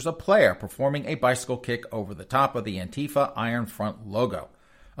features a player performing a bicycle kick over the top of the Antifa Iron Front logo.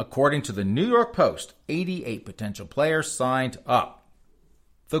 According to the New York Post, 88 potential players signed up.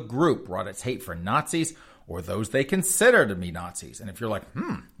 The group brought its hate for Nazis, or those they consider to be Nazis. And if you're like,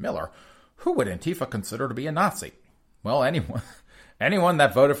 Miller, who would Antifa consider to be a Nazi? Well, anyone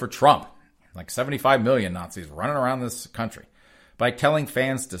that voted for Trump. Like 75 million Nazis running around this country. By telling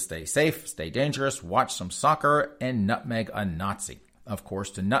fans to stay safe, stay dangerous, watch some soccer, and nutmeg a Nazi. Of course,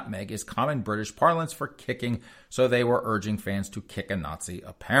 to nutmeg is common British parlance for kicking, so they were urging fans to kick a Nazi,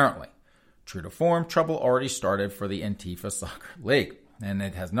 apparently. True to form, trouble already started for the Antifa Soccer League. And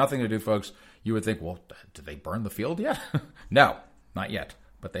it has nothing to do, folks. You would think, well, did they burn the field yet? No, not yet,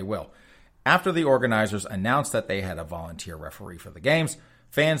 but they will. After the organizers announced that they had a volunteer referee for the games,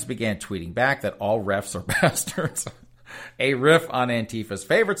 fans began tweeting back that all refs are bastards. A riff on Antifa's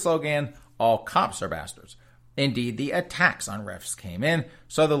favorite slogan, all cops are bastards. Indeed, the attacks on refs came in,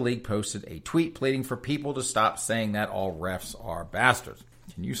 so the league posted a tweet pleading for people to stop saying that all refs are bastards.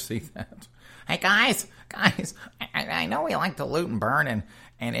 Can you see that? Hey, guys, I know we like to loot and burn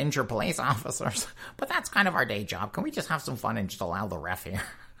and injure police officers, but that's kind of our day job. Can we just have some fun and just allow the ref here?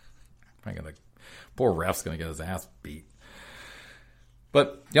 Poor ref's going to get his ass beat.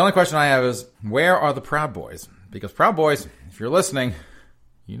 But the only question I have is, where are the Proud Boys? Because Proud Boys, if you're listening,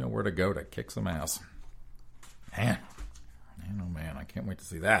 you know where to go to kick some ass. Man, oh man, I can't wait to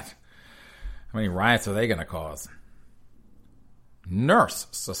see that. How many riots are they going to cause? Nurse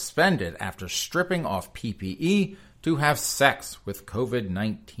suspended after stripping off PPE to have sex with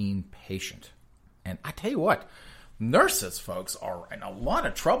COVID-19 patient. And I tell you what, nurses, folks, are in a lot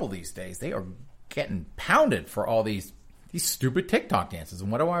of trouble these days. They are getting pounded for all these stupid TikTok dances.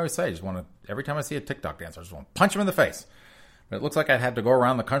 And what do I always say? I just want to, every time I see a TikTok dancer, I just want to punch them in the face. But it looks like I had to go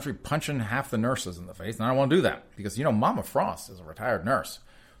around the country punching half the nurses in the face. And I don't want to do that because, Mama Frost is a retired nurse.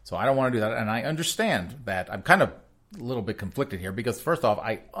 So I don't want to do that. And I understand that. I'm kind of a little bit conflicted here because, first off,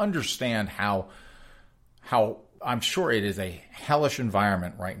 I understand how I'm sure it is a hellish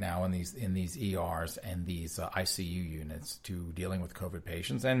environment right now in these ERs and these ICU units to dealing with COVID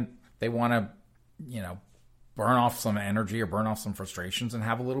patients. And they want to, burn off some energy or burn off some frustrations and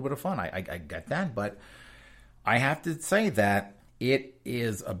have a little bit of fun. I get that, but I have to say that it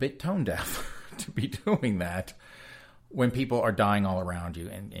is a bit tone deaf to be doing that when people are dying all around you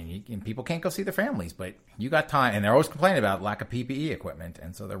and people can't go see their families, but you got time. And they're always complaining about lack of PPE equipment.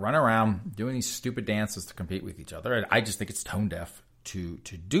 And so they're running around doing these stupid dances to compete with each other. And I just think it's tone deaf to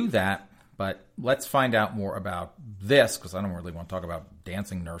do that. But let's find out more about this, because I don't really want to talk about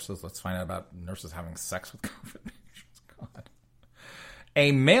dancing nurses. Let's find out about nurses having sex with COVID patients. God.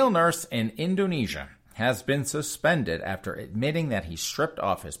 A male nurse in Indonesia has been suspended after admitting that he stripped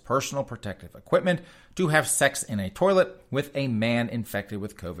off his personal protective equipment to have sex in a toilet with a man infected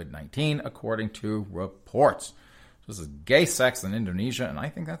with COVID-19, according to reports. This is gay sex in Indonesia, and I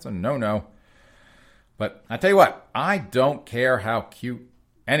think that's a no-no. But I tell you what, I don't care how cute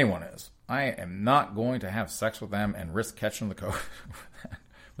anyone is. I am not going to have sex with them and risk catching the COVID.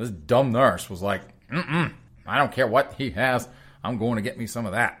 This dumb nurse was like, I don't care what he has. I'm going to get me some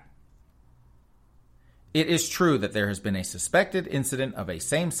of that. It is true that there has been a suspected incident of a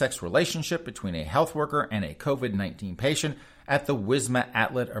same-sex relationship between a health worker and a COVID-19 patient at the Wisma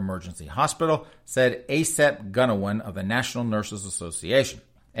Atlet Emergency Hospital, said Asep Gunawan of the National Nurses Association.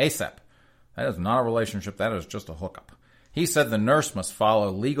 Asep, that is not a relationship, that is just a hookup. He said the nurse must follow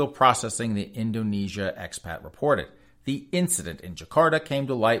legal processing, the Indonesia expat reported. The incident in Jakarta came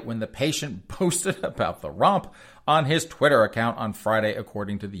to light when the patient posted about the romp on his Twitter account on Friday,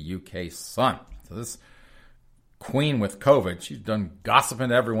 according to the UK Sun. So this queen with COVID, she's done gossiping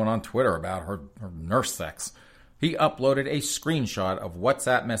to everyone on Twitter about her nurse sex. He uploaded a screenshot of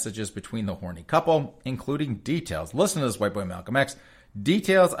WhatsApp messages between the horny couple, including details. Listen to this, white boy Malcolm X.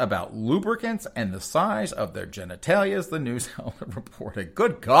 Details about lubricants and the size of their genitalias, the news outlet reported.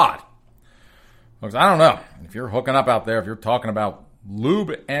 Good God. Folks, I don't know. If you're hooking up out there, if you're talking about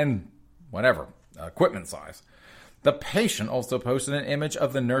lube and whatever, equipment size. The patient also posted an image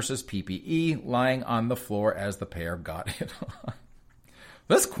of the nurse's PPE lying on the floor as the pair got it on.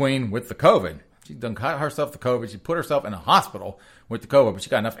 This queen with the COVID, she done got herself the COVID. She put herself in a hospital with the COVID, but she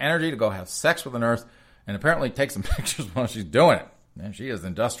got enough energy to go have sex with the nurse and apparently take some pictures while she's doing it. Man, she is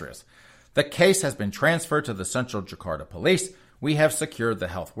industrious. The case has been transferred to the Central Jakarta Police. We have secured the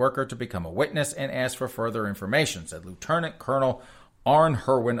health worker to become a witness and ask for further information, said Lieutenant Colonel Arne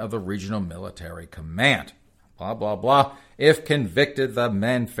Herwin of the Regional Military Command. Blah, blah, blah. If convicted, the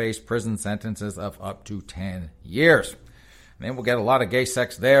men face prison sentences of up to 10 years. And then we'll get a lot of gay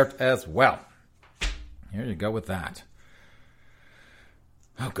sex there as well. Here you go with that.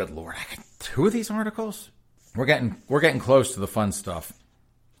 Oh, good Lord. I got 2 of these articles? We're getting close to the fun stuff.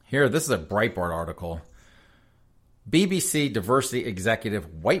 Here, this is a Breitbart article. BBC diversity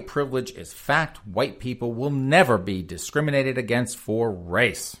executive, white privilege is fact. White people will never be discriminated against for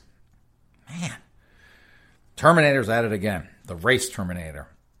race. Man. Terminator's at it again. The race Terminator.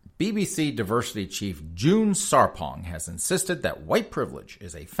 BBC diversity chief June Sarpong has insisted that white privilege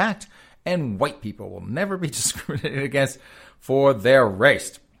is a fact and white people will never be discriminated against for their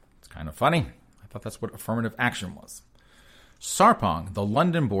race. It's kind of funny. I thought that's what affirmative action was. Sarpong, the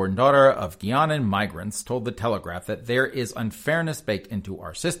London-born daughter of Guyanan migrants, told The Telegraph that there is unfairness baked into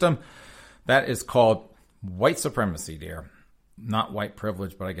our system. That is called white supremacy, dear. Not white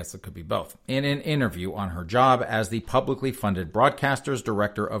privilege, but I guess it could be both. In an interview on her job as the publicly funded broadcaster's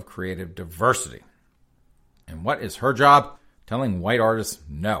director of creative diversity. And what is her job? Telling white artists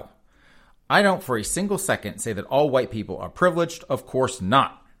no. I don't for a single second say that all white people are privileged. Of course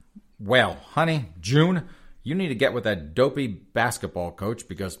not. Well, honey, June, you need to get with that dopey basketball coach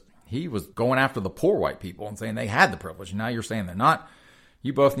because he was going after the poor white people and saying they had the privilege. Now you're saying they're not.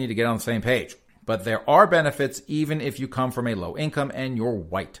 You both need to get on the same page. But there are benefits even if you come from a low income and you're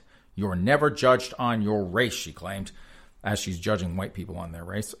white. You're never judged on your race, she claimed, as she's judging white people on their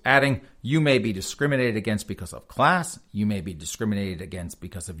race, adding, you may be discriminated against because of class, you may be discriminated against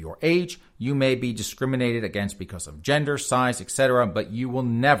because of your age, you may be discriminated against because of gender, size, etc., but you will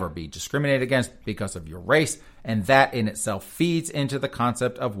never be discriminated against because of your race, and that in itself feeds into the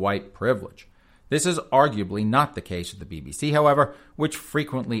concept of white privilege. This is arguably not the case with the BBC, however, which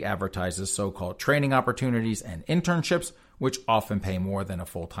frequently advertises so-called training opportunities and internships, which often pay more than a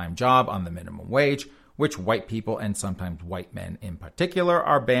full-time job on the minimum wage, which white people and sometimes white men in particular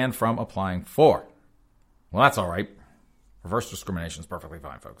are banned from applying for. Well, that's all right. Reverse discrimination is perfectly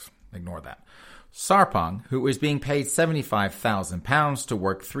fine, folks. Ignore that. Sarpong, who is being paid £75,000 to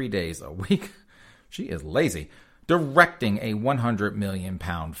work 3 days a week, she is lazy, directing a £100 million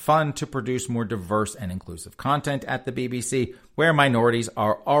fund to produce more diverse and inclusive content at the BBC, where minorities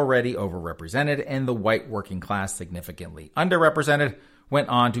are already overrepresented and the white working class significantly underrepresented, went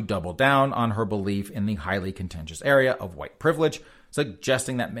on to double down on her belief in the highly contentious area of white privilege,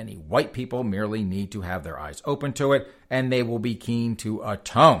 suggesting that many white people merely need to have their eyes open to it and they will be keen to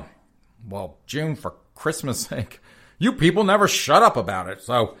atone. Well, June, for Christmas' sake, you people never shut up about it.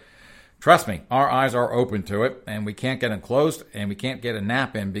 So, trust me, our eyes are open to it and we can't get them closed and we can't get a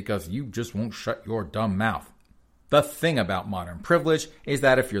nap in because you just won't shut your dumb mouth. The thing about modern privilege is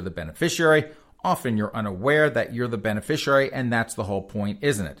that if you're the beneficiary, often you're unaware that you're the beneficiary, and that's the whole point,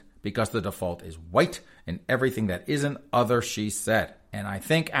 isn't it? Because the default is white, and everything that isn't other, she said. And I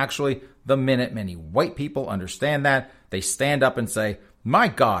think, actually, the minute many white people understand that, they stand up and say, my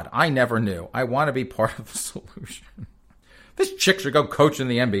God, I never knew. I want to be part of the solution. This chick should go coach in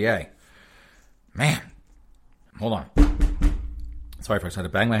the NBA. Man. Hold on. Sorry, folks. I had to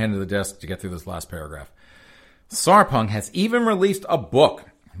bang my head into the desk to get through this last paragraph. Sarpong has even released a book.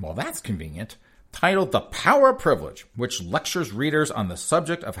 Well, that's convenient. Titled The Power of Privilege, which lectures readers on the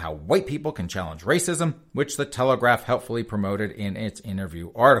subject of how white people can challenge racism, which The Telegraph helpfully promoted in its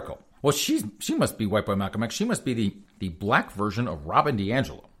interview article. Well, she must be White Boy Malcolm X. She must be the black version of Robin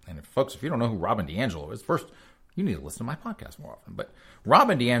DiAngelo. And folks, if you don't know who Robin DiAngelo is, first, you need to listen to my podcast more often. But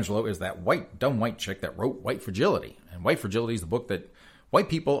Robin DiAngelo is that dumb white chick that wrote White Fragility. And White Fragility is the book that white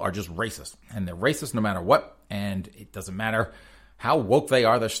people are just racist. And they're racist no matter what. And it doesn't matter how woke they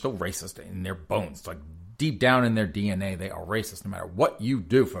are, they're still racist in their bones. Like deep down in their DNA, they are racist. No matter what you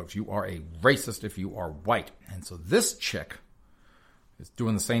do, folks, you are a racist if you are white. And so this chick is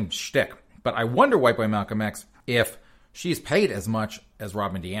doing the same shtick. But I wonder, White Boy Malcolm X, if she's paid as much as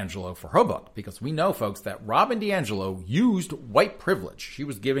Robin DiAngelo for her book. Because we know, folks, that Robin DiAngelo used white privilege. She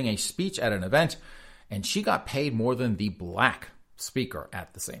was giving a speech at an event, and she got paid more than the black speaker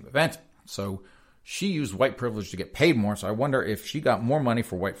at the same event. So she used white privilege to get paid more, so I wonder if she got more money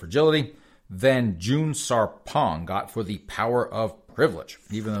for White Fragility than June Sarpong got for The Power of Privilege,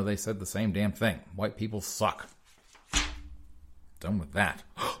 even though they said the same damn thing. White people suck. Done with that.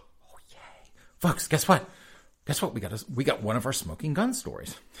 Oh, yay. Folks, guess what? We got one of our smoking gun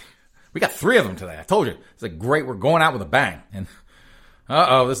stories. We got 3 of them today. I told you. It's like, great, we're going out with a bang. And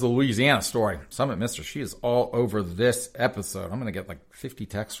this is a Louisiana story. Summit Mister, she is all over this episode. I'm going to get like 50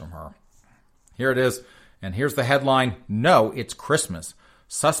 texts from her. Here it is, and here's the headline. No, it's Christmas.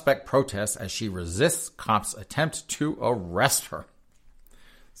 Suspect protests as she resists cops' attempt to arrest her.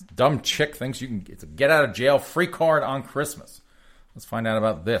 This dumb chick thinks you can get a get-out-of-jail-free card on Christmas. Let's find out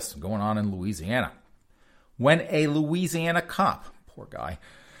about this going on in Louisiana. When a Louisiana cop, poor guy,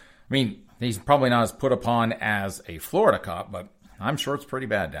 I mean, he's probably not as put upon as a Florida cop, but I'm sure it's pretty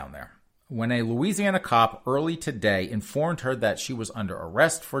bad down there. When a Louisiana cop early today informed her that she was under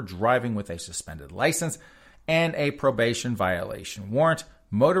arrest for driving with a suspended license and a probation violation warrant,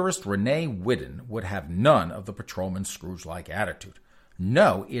 motorist Renee Whidden would have none of the patrolman's Scrooge-like attitude.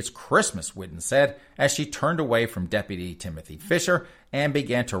 No, it's Christmas, Whidden said, as she turned away from Deputy Timothy Fisher and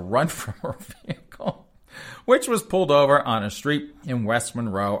began to run from her vehicle, which was pulled over on a street in West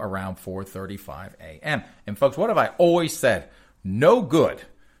Monroe around 4:35 a.m. And folks, what have I always said? No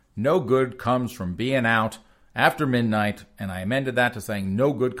good comes from being out after midnight, and I amended that to saying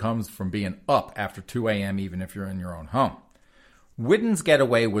no good comes from being up after 2 a.m. even if you're in your own home. Whidden's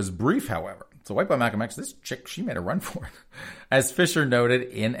getaway was brief, however. So White Boy Malcolm X, this chick, she made a run for it, as Fisher noted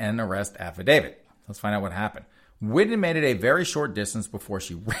in an arrest affidavit. Let's find out what happened. Whidden made it a very short distance before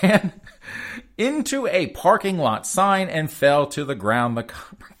she ran into a parking lot sign and fell to the ground, the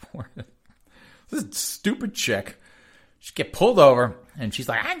cop reported. This stupid chick, she get pulled over, and she's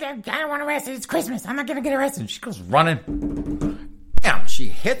like, I don't want to arrest you. It's Christmas. I'm not going to get arrested. She goes running. Damn, she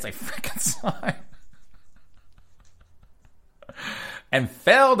hits a freaking sign and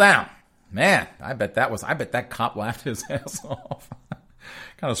fell down. Man, I bet that cop laughed his ass off.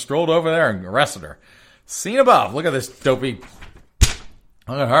 Kind of strolled over there and arrested her. Scene above. Look at this dopey.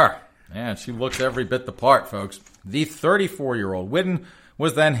 Look at her. Man, she looks every bit the part, folks. The 34-year-old Whidden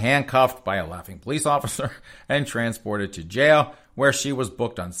was then handcuffed by a laughing police officer and transported to jail, where she was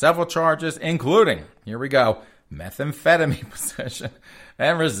booked on several charges, including, here we go, methamphetamine possession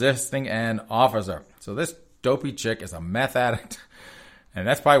and resisting an officer. So this dopey chick is a meth addict, and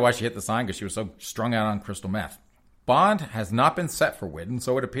that's probably why she hit the sign, because she was so strung out on crystal meth. Bond has not been set for Whidden,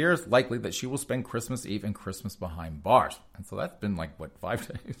 so it appears likely that she will spend Christmas Eve and Christmas behind bars. And so that's been 5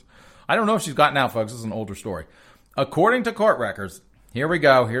 days? I don't know if she's gotten out, folks. This is an older story. According to court records, here we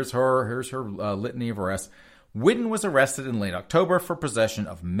go. Here's her litany of arrests. Whidden was arrested in late October for possession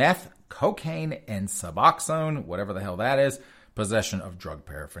of meth, cocaine, and Suboxone, whatever the hell that is, possession of drug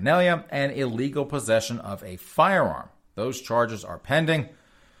paraphernalia, and illegal possession of a firearm. Those charges are pending.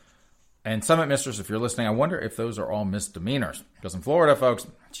 And Summit Mistress, if you're listening, I wonder if those are all misdemeanors. Because in Florida, folks,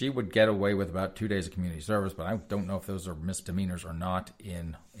 she would get away with about 2 days of community service, but I don't know if those are misdemeanors or not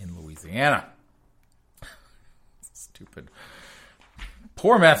in Louisiana. Stupid.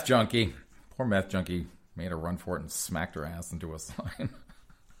 Poor meth junkie. Poor meth junkie made a run for it and smacked her ass into a sign.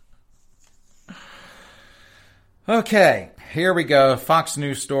 Okay, here we go. Fox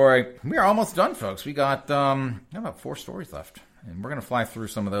News story. We are almost done, folks. We got about 4 stories left. And we're going to fly through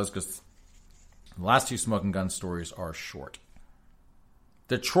some of those because the last 2 smoking gun stories are short.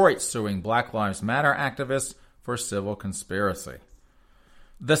 Detroit suing Black Lives Matter activists for civil conspiracy.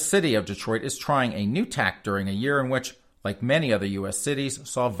 The city of Detroit is trying a new tack during a year in which, like many other U.S. cities,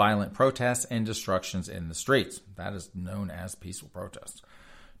 saw violent protests and destructions in the streets. That is known as peaceful protests.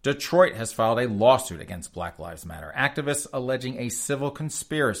 Detroit has filed a lawsuit against Black Lives Matter activists alleging a civil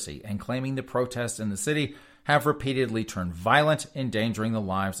conspiracy and claiming the protests in the city have repeatedly turned violent, endangering the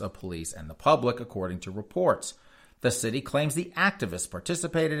lives of police and the public, according to reports. The city claims the activists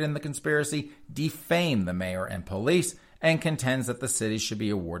participated in the conspiracy, defamed the mayor and police, and contends that the city should be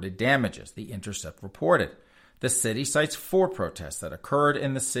awarded damages, The Intercept reported. The city cites 4 protests that occurred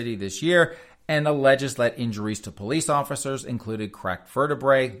in the city this year and alleges that injuries to police officers included cracked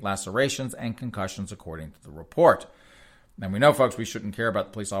vertebrae, lacerations, and concussions, according to the report. And we know, folks, we shouldn't care about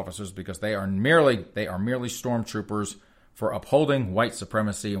the police officers because they are merely stormtroopers for upholding white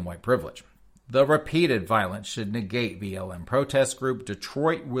supremacy and white privilege. The repeated violence should negate BLM protest group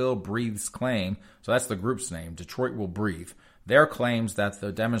Detroit Will Breathe's claim, so that's the group's name, Detroit Will Breathe, their claims that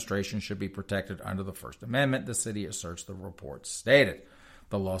the demonstration should be protected under the First Amendment, the city asserts, the report stated.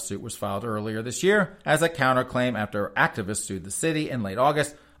 The lawsuit was filed earlier this year as a counterclaim after activists sued the city in late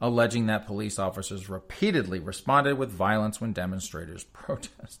August, alleging that police officers repeatedly responded with violence when demonstrators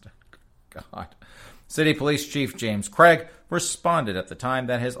protested. God. City Police Chief James Craig responded at the time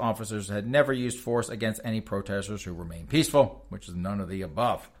that his officers had never used force against any protesters who remained peaceful, which is none of the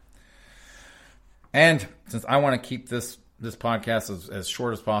above. And since I want to keep this podcast as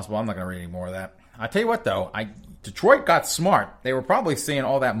short as possible, I'm not going to read any more of that. I tell you what, though, Detroit got smart. They were probably seeing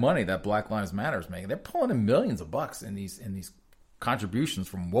all that money that Black Lives Matter is making. They're pulling in millions of bucks in these contributions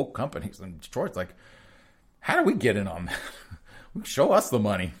from woke companies. And Detroit's like, how do we get in on that? Show us the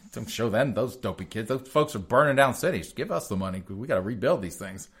money. Don't show them, those dopey kids. Those folks are burning down cities. Give us the money. We got to rebuild these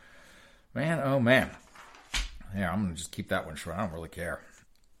things. Man, oh man. Yeah, I'm going to just keep that one short. I don't really care.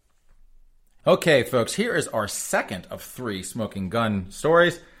 Okay, folks, here is our second of 3 smoking gun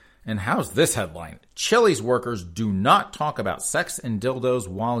stories. And how's this headline? Chili's workers do not talk about sex and dildos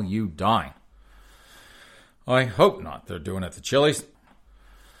while you dine. I hope not. They're doing it at the Chili's.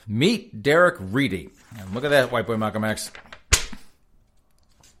 Meet Derek Reedy. And look at that, White Boy Malcolm X.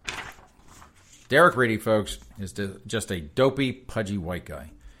 Derek Reedy, folks, is just a dopey, pudgy white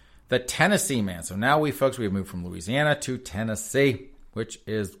guy. The Tennessee man. So now we have moved from Louisiana to Tennessee, which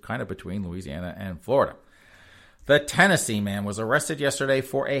is kind of between Louisiana and Florida. The Tennessee man was arrested yesterday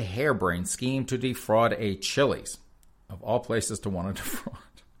for a harebrained scheme to defraud a Chili's. Of all places to want to defraud.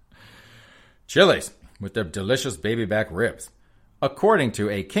 Chili's, with their delicious baby back ribs. According to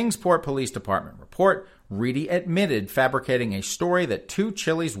a Kingsport Police Department report, Reedy admitted fabricating a story that 2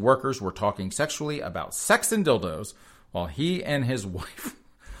 Chili's workers were talking sexually about sex and dildos while he and his wife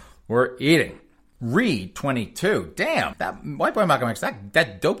were eating. Reed, 22. Damn, that white boy Malcolm X,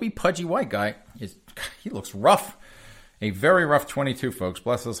 that dopey, pudgy white guy, he looks rough. A very rough 22, folks.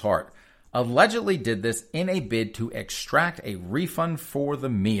 Bless his heart. Allegedly did this in a bid to extract a refund for the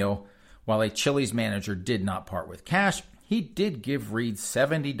meal. While a Chili's manager did not part with cash, he did give Reed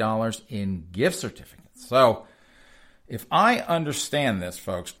 $70 in gift certificates. So, if I understand this,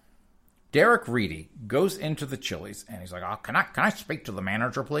 folks, Derek Reedy goes into the Chili's and he's like, "Oh, can I speak to the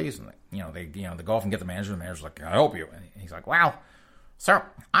manager, please?" And they go off and get the manager. And the manager's like, "Can I help you?" And he's like, "Well, sir,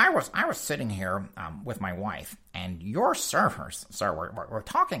 I was sitting here with my wife, and your servers, sir, were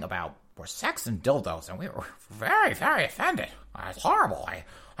talking about sex and dildos, and we were very, very offended. It's horrible.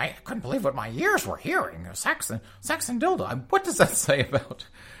 I couldn't believe what my ears were hearing. Sex and dildo. What does that say about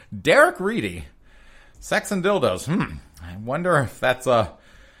Derek Reedy? Sex and dildos. I wonder if that's a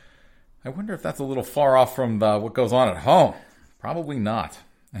little far off from what goes on at home. Probably not."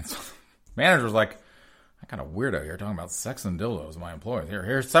 And so the manager's like, "I kind of weirdo here talking about sex and dildos, my employees.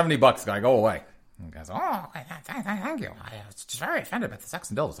 Here's $70, guy. Go away." And the guy's, "Oh, thank you. I was just very offended about the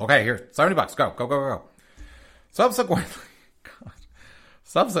sex and dildos. Okay, here, $70. Go. Subsequently,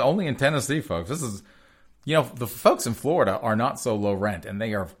 only in Tennessee, folks. This is, the folks in Florida are not so low rent, and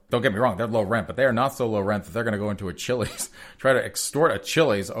they are, don't get me wrong, they're low rent, but they are not so low rent that they're going to go into a Chili's, try to extort a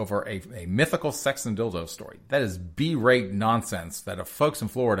Chili's over a mythical sex and dildo story. That is B-rate nonsense that if folks in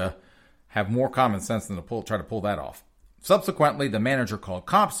Florida have more common sense than to try to pull that off. Subsequently, the manager called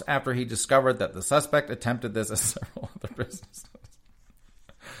cops after he discovered that the suspect attempted this at several other businesses.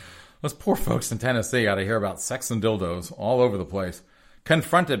 Those poor folks in Tennessee got to hear about sex and dildos all over the place.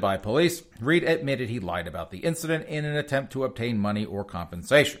 Confronted by police, Reed admitted he lied about the incident in an attempt to obtain money or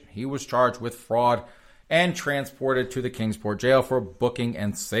compensation. He was charged with fraud and transported to the Kingsport jail for booking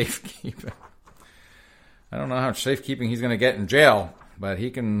and safekeeping. I don't know how much safekeeping he's going to get in jail, but he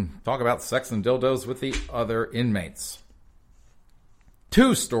can talk about sex and dildos with the other inmates.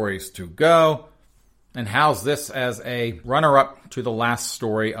 2 stories to go. And how's this as a runner-up to the last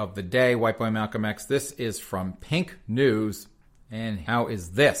story of the day, White Boy Malcolm X? This is from Pink News. And how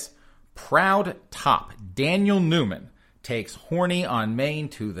is this? Proud top Daniel Newman takes Horny on Main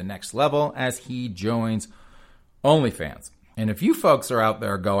to the next level as he joins OnlyFans. And if you folks are out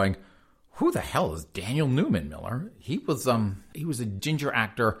there going, "Who the hell is Daniel Newman, Miller?" He was a ginger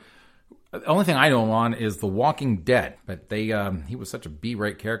actor. The only thing I know him on is The Walking Dead, but he was such a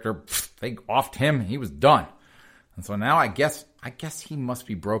B-rate character. They offed him. He was done. And so now I guess he must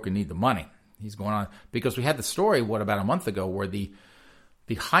be broke and need the money. He's going on because we had the story, about a month ago, where the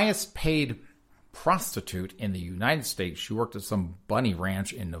highest paid prostitute in the United States, she worked at some bunny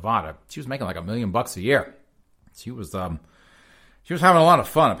ranch in Nevada. She was making like $1 million a year. She was having a lot of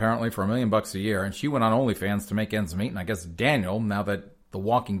fun apparently for $1 million a year, and she went on OnlyFans to make ends meet. And I guess Daniel, now that The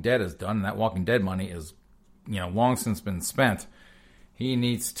Walking Dead is done and that Walking Dead money is long since been spent, he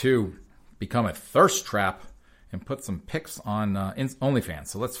needs to become a thirst trap and put some pics on OnlyFans.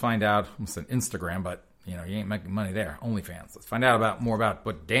 So let's find out. I said Instagram, but you ain't making money there. OnlyFans. Let's find out more about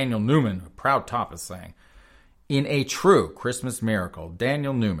what Daniel Newman, a proud top, is saying. In a true Christmas miracle,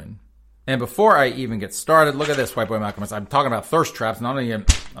 Daniel Newman. And before I even get started, look at this, White Boy Malcolm. I'm talking about thirst traps, and I'm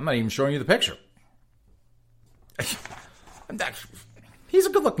not even showing you the picture. He's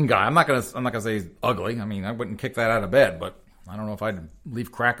a good-looking guy. I'm not gonna say he's ugly. I mean, I wouldn't kick that out of bed, but I don't know if I'd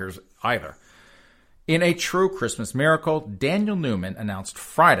leave crackers either. In a true Christmas miracle, Daniel Newman announced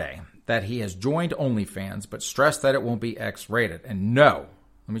Friday that he has joined OnlyFans, but stressed that it won't be X-rated. And no,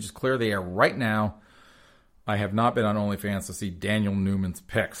 let me just clear the air right now. I have not been on OnlyFans to see Daniel Newman's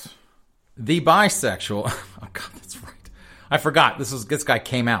pics. The bisexual, oh God, that's right. I forgot, this guy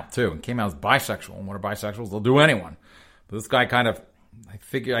came out too, and came out as bisexual. And what are bisexuals? They'll do anyone. But this guy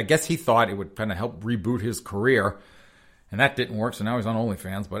I guess he thought it would kind of help reboot his career. And that didn't work, so now he's on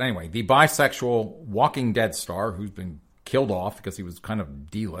OnlyFans. But anyway, the bisexual Walking Dead star, who's been killed off because he was kind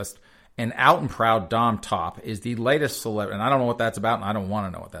of D-list, and out and proud Dom Top is the latest celebrity, and I don't know what that's about, and I don't want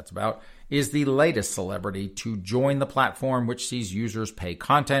to know what that's about, is the latest celebrity to join the platform, which sees users pay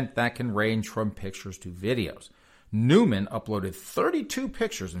content that can range from pictures to videos. Newman uploaded 32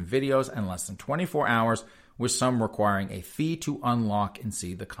 pictures and videos in less than 24 hours, with some requiring a fee to unlock and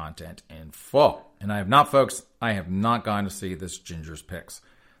see the content in full. And I have not, folks, I have not gone to see this ginger's pics.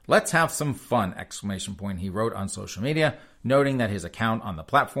 Let's have some fun, ! He wrote on social media, noting that his account on the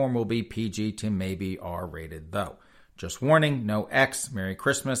platform will be PG to maybe R-rated though. Just warning, no X, Merry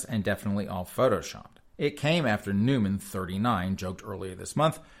Christmas, and definitely all photoshopped. It came after Newman, 39, joked earlier this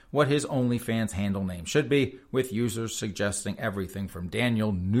month what his OnlyFans handle name should be, with users suggesting everything from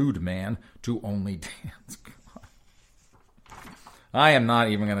Daniel Nude Man to Only Dance. I am not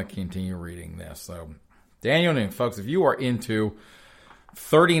even going to continue reading this. So, Daniel Newman, folks, if you are into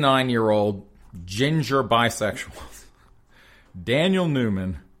 39-year-old ginger bisexuals, Daniel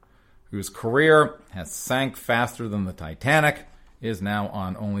Newman, whose career has sank faster than the Titanic, is now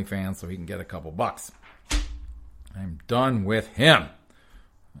on OnlyFans so he can get a couple bucks. I'm done with him.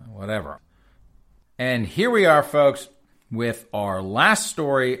 Whatever. And here we are, folks, with our last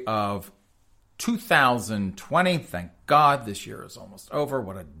story of 2020. Thank God this year is almost over.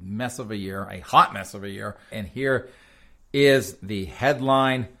 What a mess of a year, a hot mess of a year. And here is the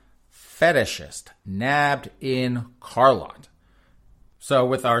headline: Fetishist nabbed in car lot. So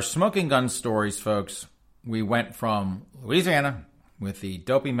with our smoking gun stories, folks, we went from Louisiana with the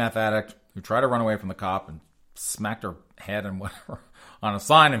dopey meth addict who tried to run away from the cop and smacked her head and whatever on a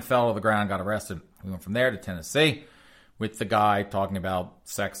sign and fell to the ground, got arrested. We went from there to Tennessee with the guy talking about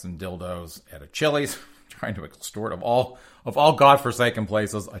sex and dildos at a Chili's, trying to extort of all godforsaken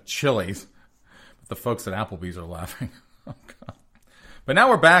places, a Chili's. But the folks at Applebee's are laughing. Oh, God. But now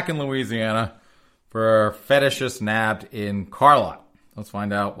we're back in Louisiana for fetishist nabbed in car lot. Let's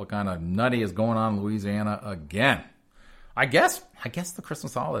find out what kind of nutty is going on in Louisiana again. I guess the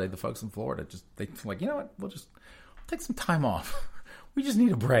Christmas holiday, the folks in Florida, they like, you know what, we'll take some time off. We just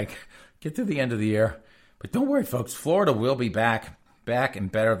need a break. Get to the end of the year. But don't worry, folks. Florida will be back and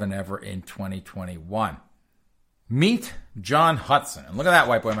better than ever in 2021. Meet John Hudson. And look at that,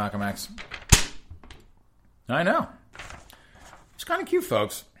 white boy Malcolm X. I know. It's kind of cute,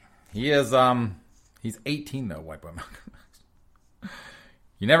 folks. He is, he's 18, though, white boy Malcolm X.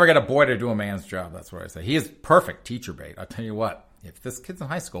 You never get a boy to do a man's job, that's what I say. He is perfect teacher bait. I'll tell you what, if this kid's in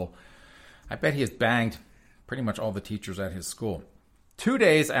high school, I bet he has banged pretty much all the teachers at his school. 2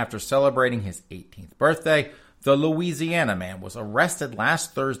 days after celebrating his 18th birthday, the Louisiana man was arrested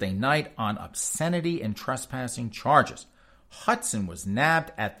last Thursday night on obscenity and trespassing charges. Hudson was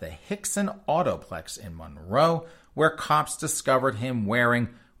nabbed at the Hickson Autoplex in Monroe, where cops discovered him wearing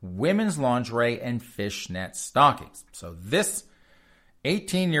women's lingerie and fishnet stockings. So this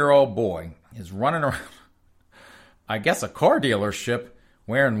 18-year-old boy is running around, I guess, a car dealership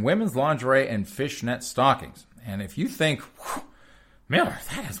wearing women's lingerie and fishnet stockings. And if you think, Miller,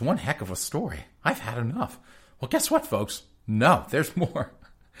 that is one heck of a story. I've had enough. Well, guess what, folks? No, there's more.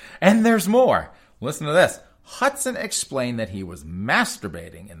 And there's more. Listen to this. Hudson explained that he was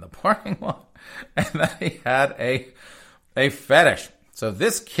masturbating in the parking lot and that he had a fetish. So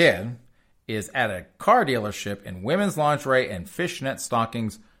this kid is at a car dealership in women's lingerie and fishnet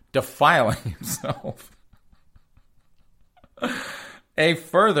stockings, defiling himself. A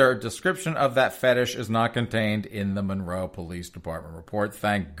further description of that fetish is not contained in the Monroe Police Department report.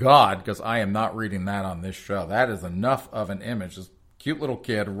 Thank God, because I am not reading that on this show. That is enough of an image. This cute little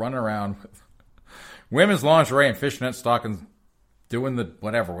kid running around with women's lingerie and fishnet stockings doing the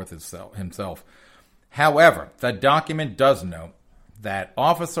whatever with himself. However, the document does note that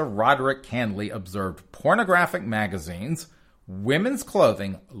Officer Roderick Canley observed pornographic magazines, women's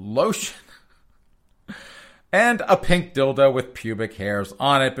clothing, lotion, and a pink dildo with pubic hairs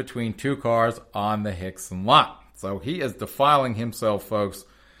on it between two cars on the Hickson lot. So he is defiling himself, folks,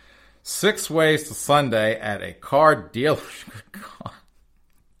 6 ways to Sunday at a car dealership. God.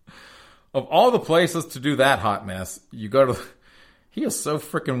 Of all the places to do that hot mess, you go to... He is so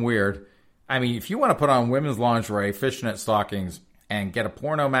freaking weird. I mean, if you want to put on women's lingerie, fishnet stockings, and get a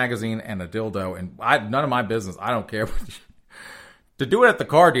porno magazine and a dildo, and none of my business, I don't care. To do it at the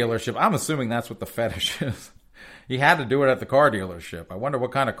car dealership, I'm assuming that's what the fetish is. He had to do it at the car dealership. I wonder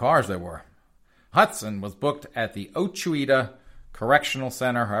what kind of cars they were. Hudson was booked at the Ochuita Correctional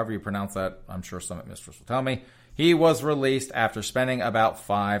Center, however you pronounce that. I'm sure Summit Mistress will tell me. He was released after spending about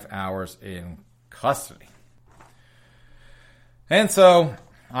 5 hours in custody. And so,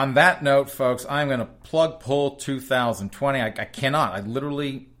 on that note, folks, I'm going to plug pull 2020. I cannot.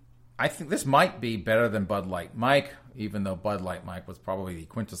 I think this might be better than Bud Light Mike, even though Bud Light Mike was probably the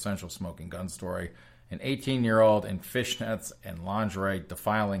quintessential smoking gun story. An 18-year-old in fishnets and lingerie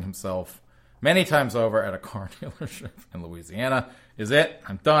defiling himself many times over at a car dealership in Louisiana is it.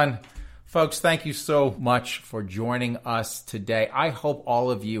 I'm done. Folks, thank you so much for joining us today. I hope all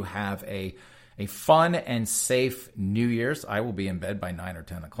of you have a fun and safe New Year's. I will be in bed by 9 or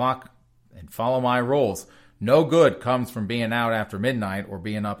 10 o'clock. And follow my rules. No good comes from being out after midnight or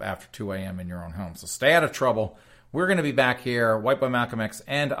being up after 2 a.m. in your own home. So stay out of trouble We're going to be back here. White Boy Malcolm X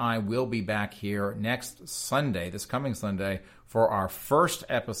and I will be back here next Sunday, this coming Sunday, for our first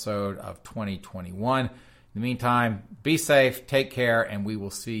episode of 2021. In the meantime, be safe, take care, and we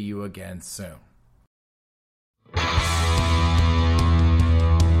will see you again soon.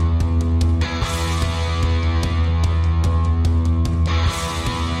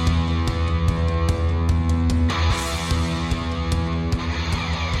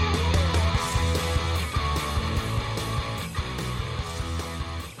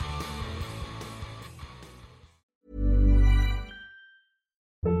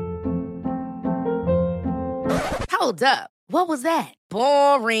 Hold up. What was that?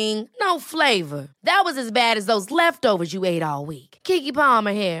 Boring. No flavor. That was as bad as those leftovers you ate all week. Keke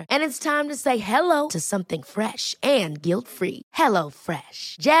Palmer here, and it's time to say hello to something fresh and guilt-free. Hello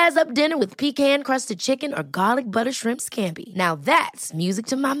Fresh. Jazz up dinner with pecan-crusted chicken or garlic butter shrimp scampi. Now that's music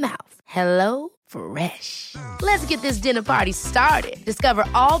to my mouth. Hello Fresh. Let's get this dinner party started. Discover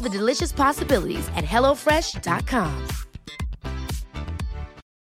all the delicious possibilities at HelloFresh.com.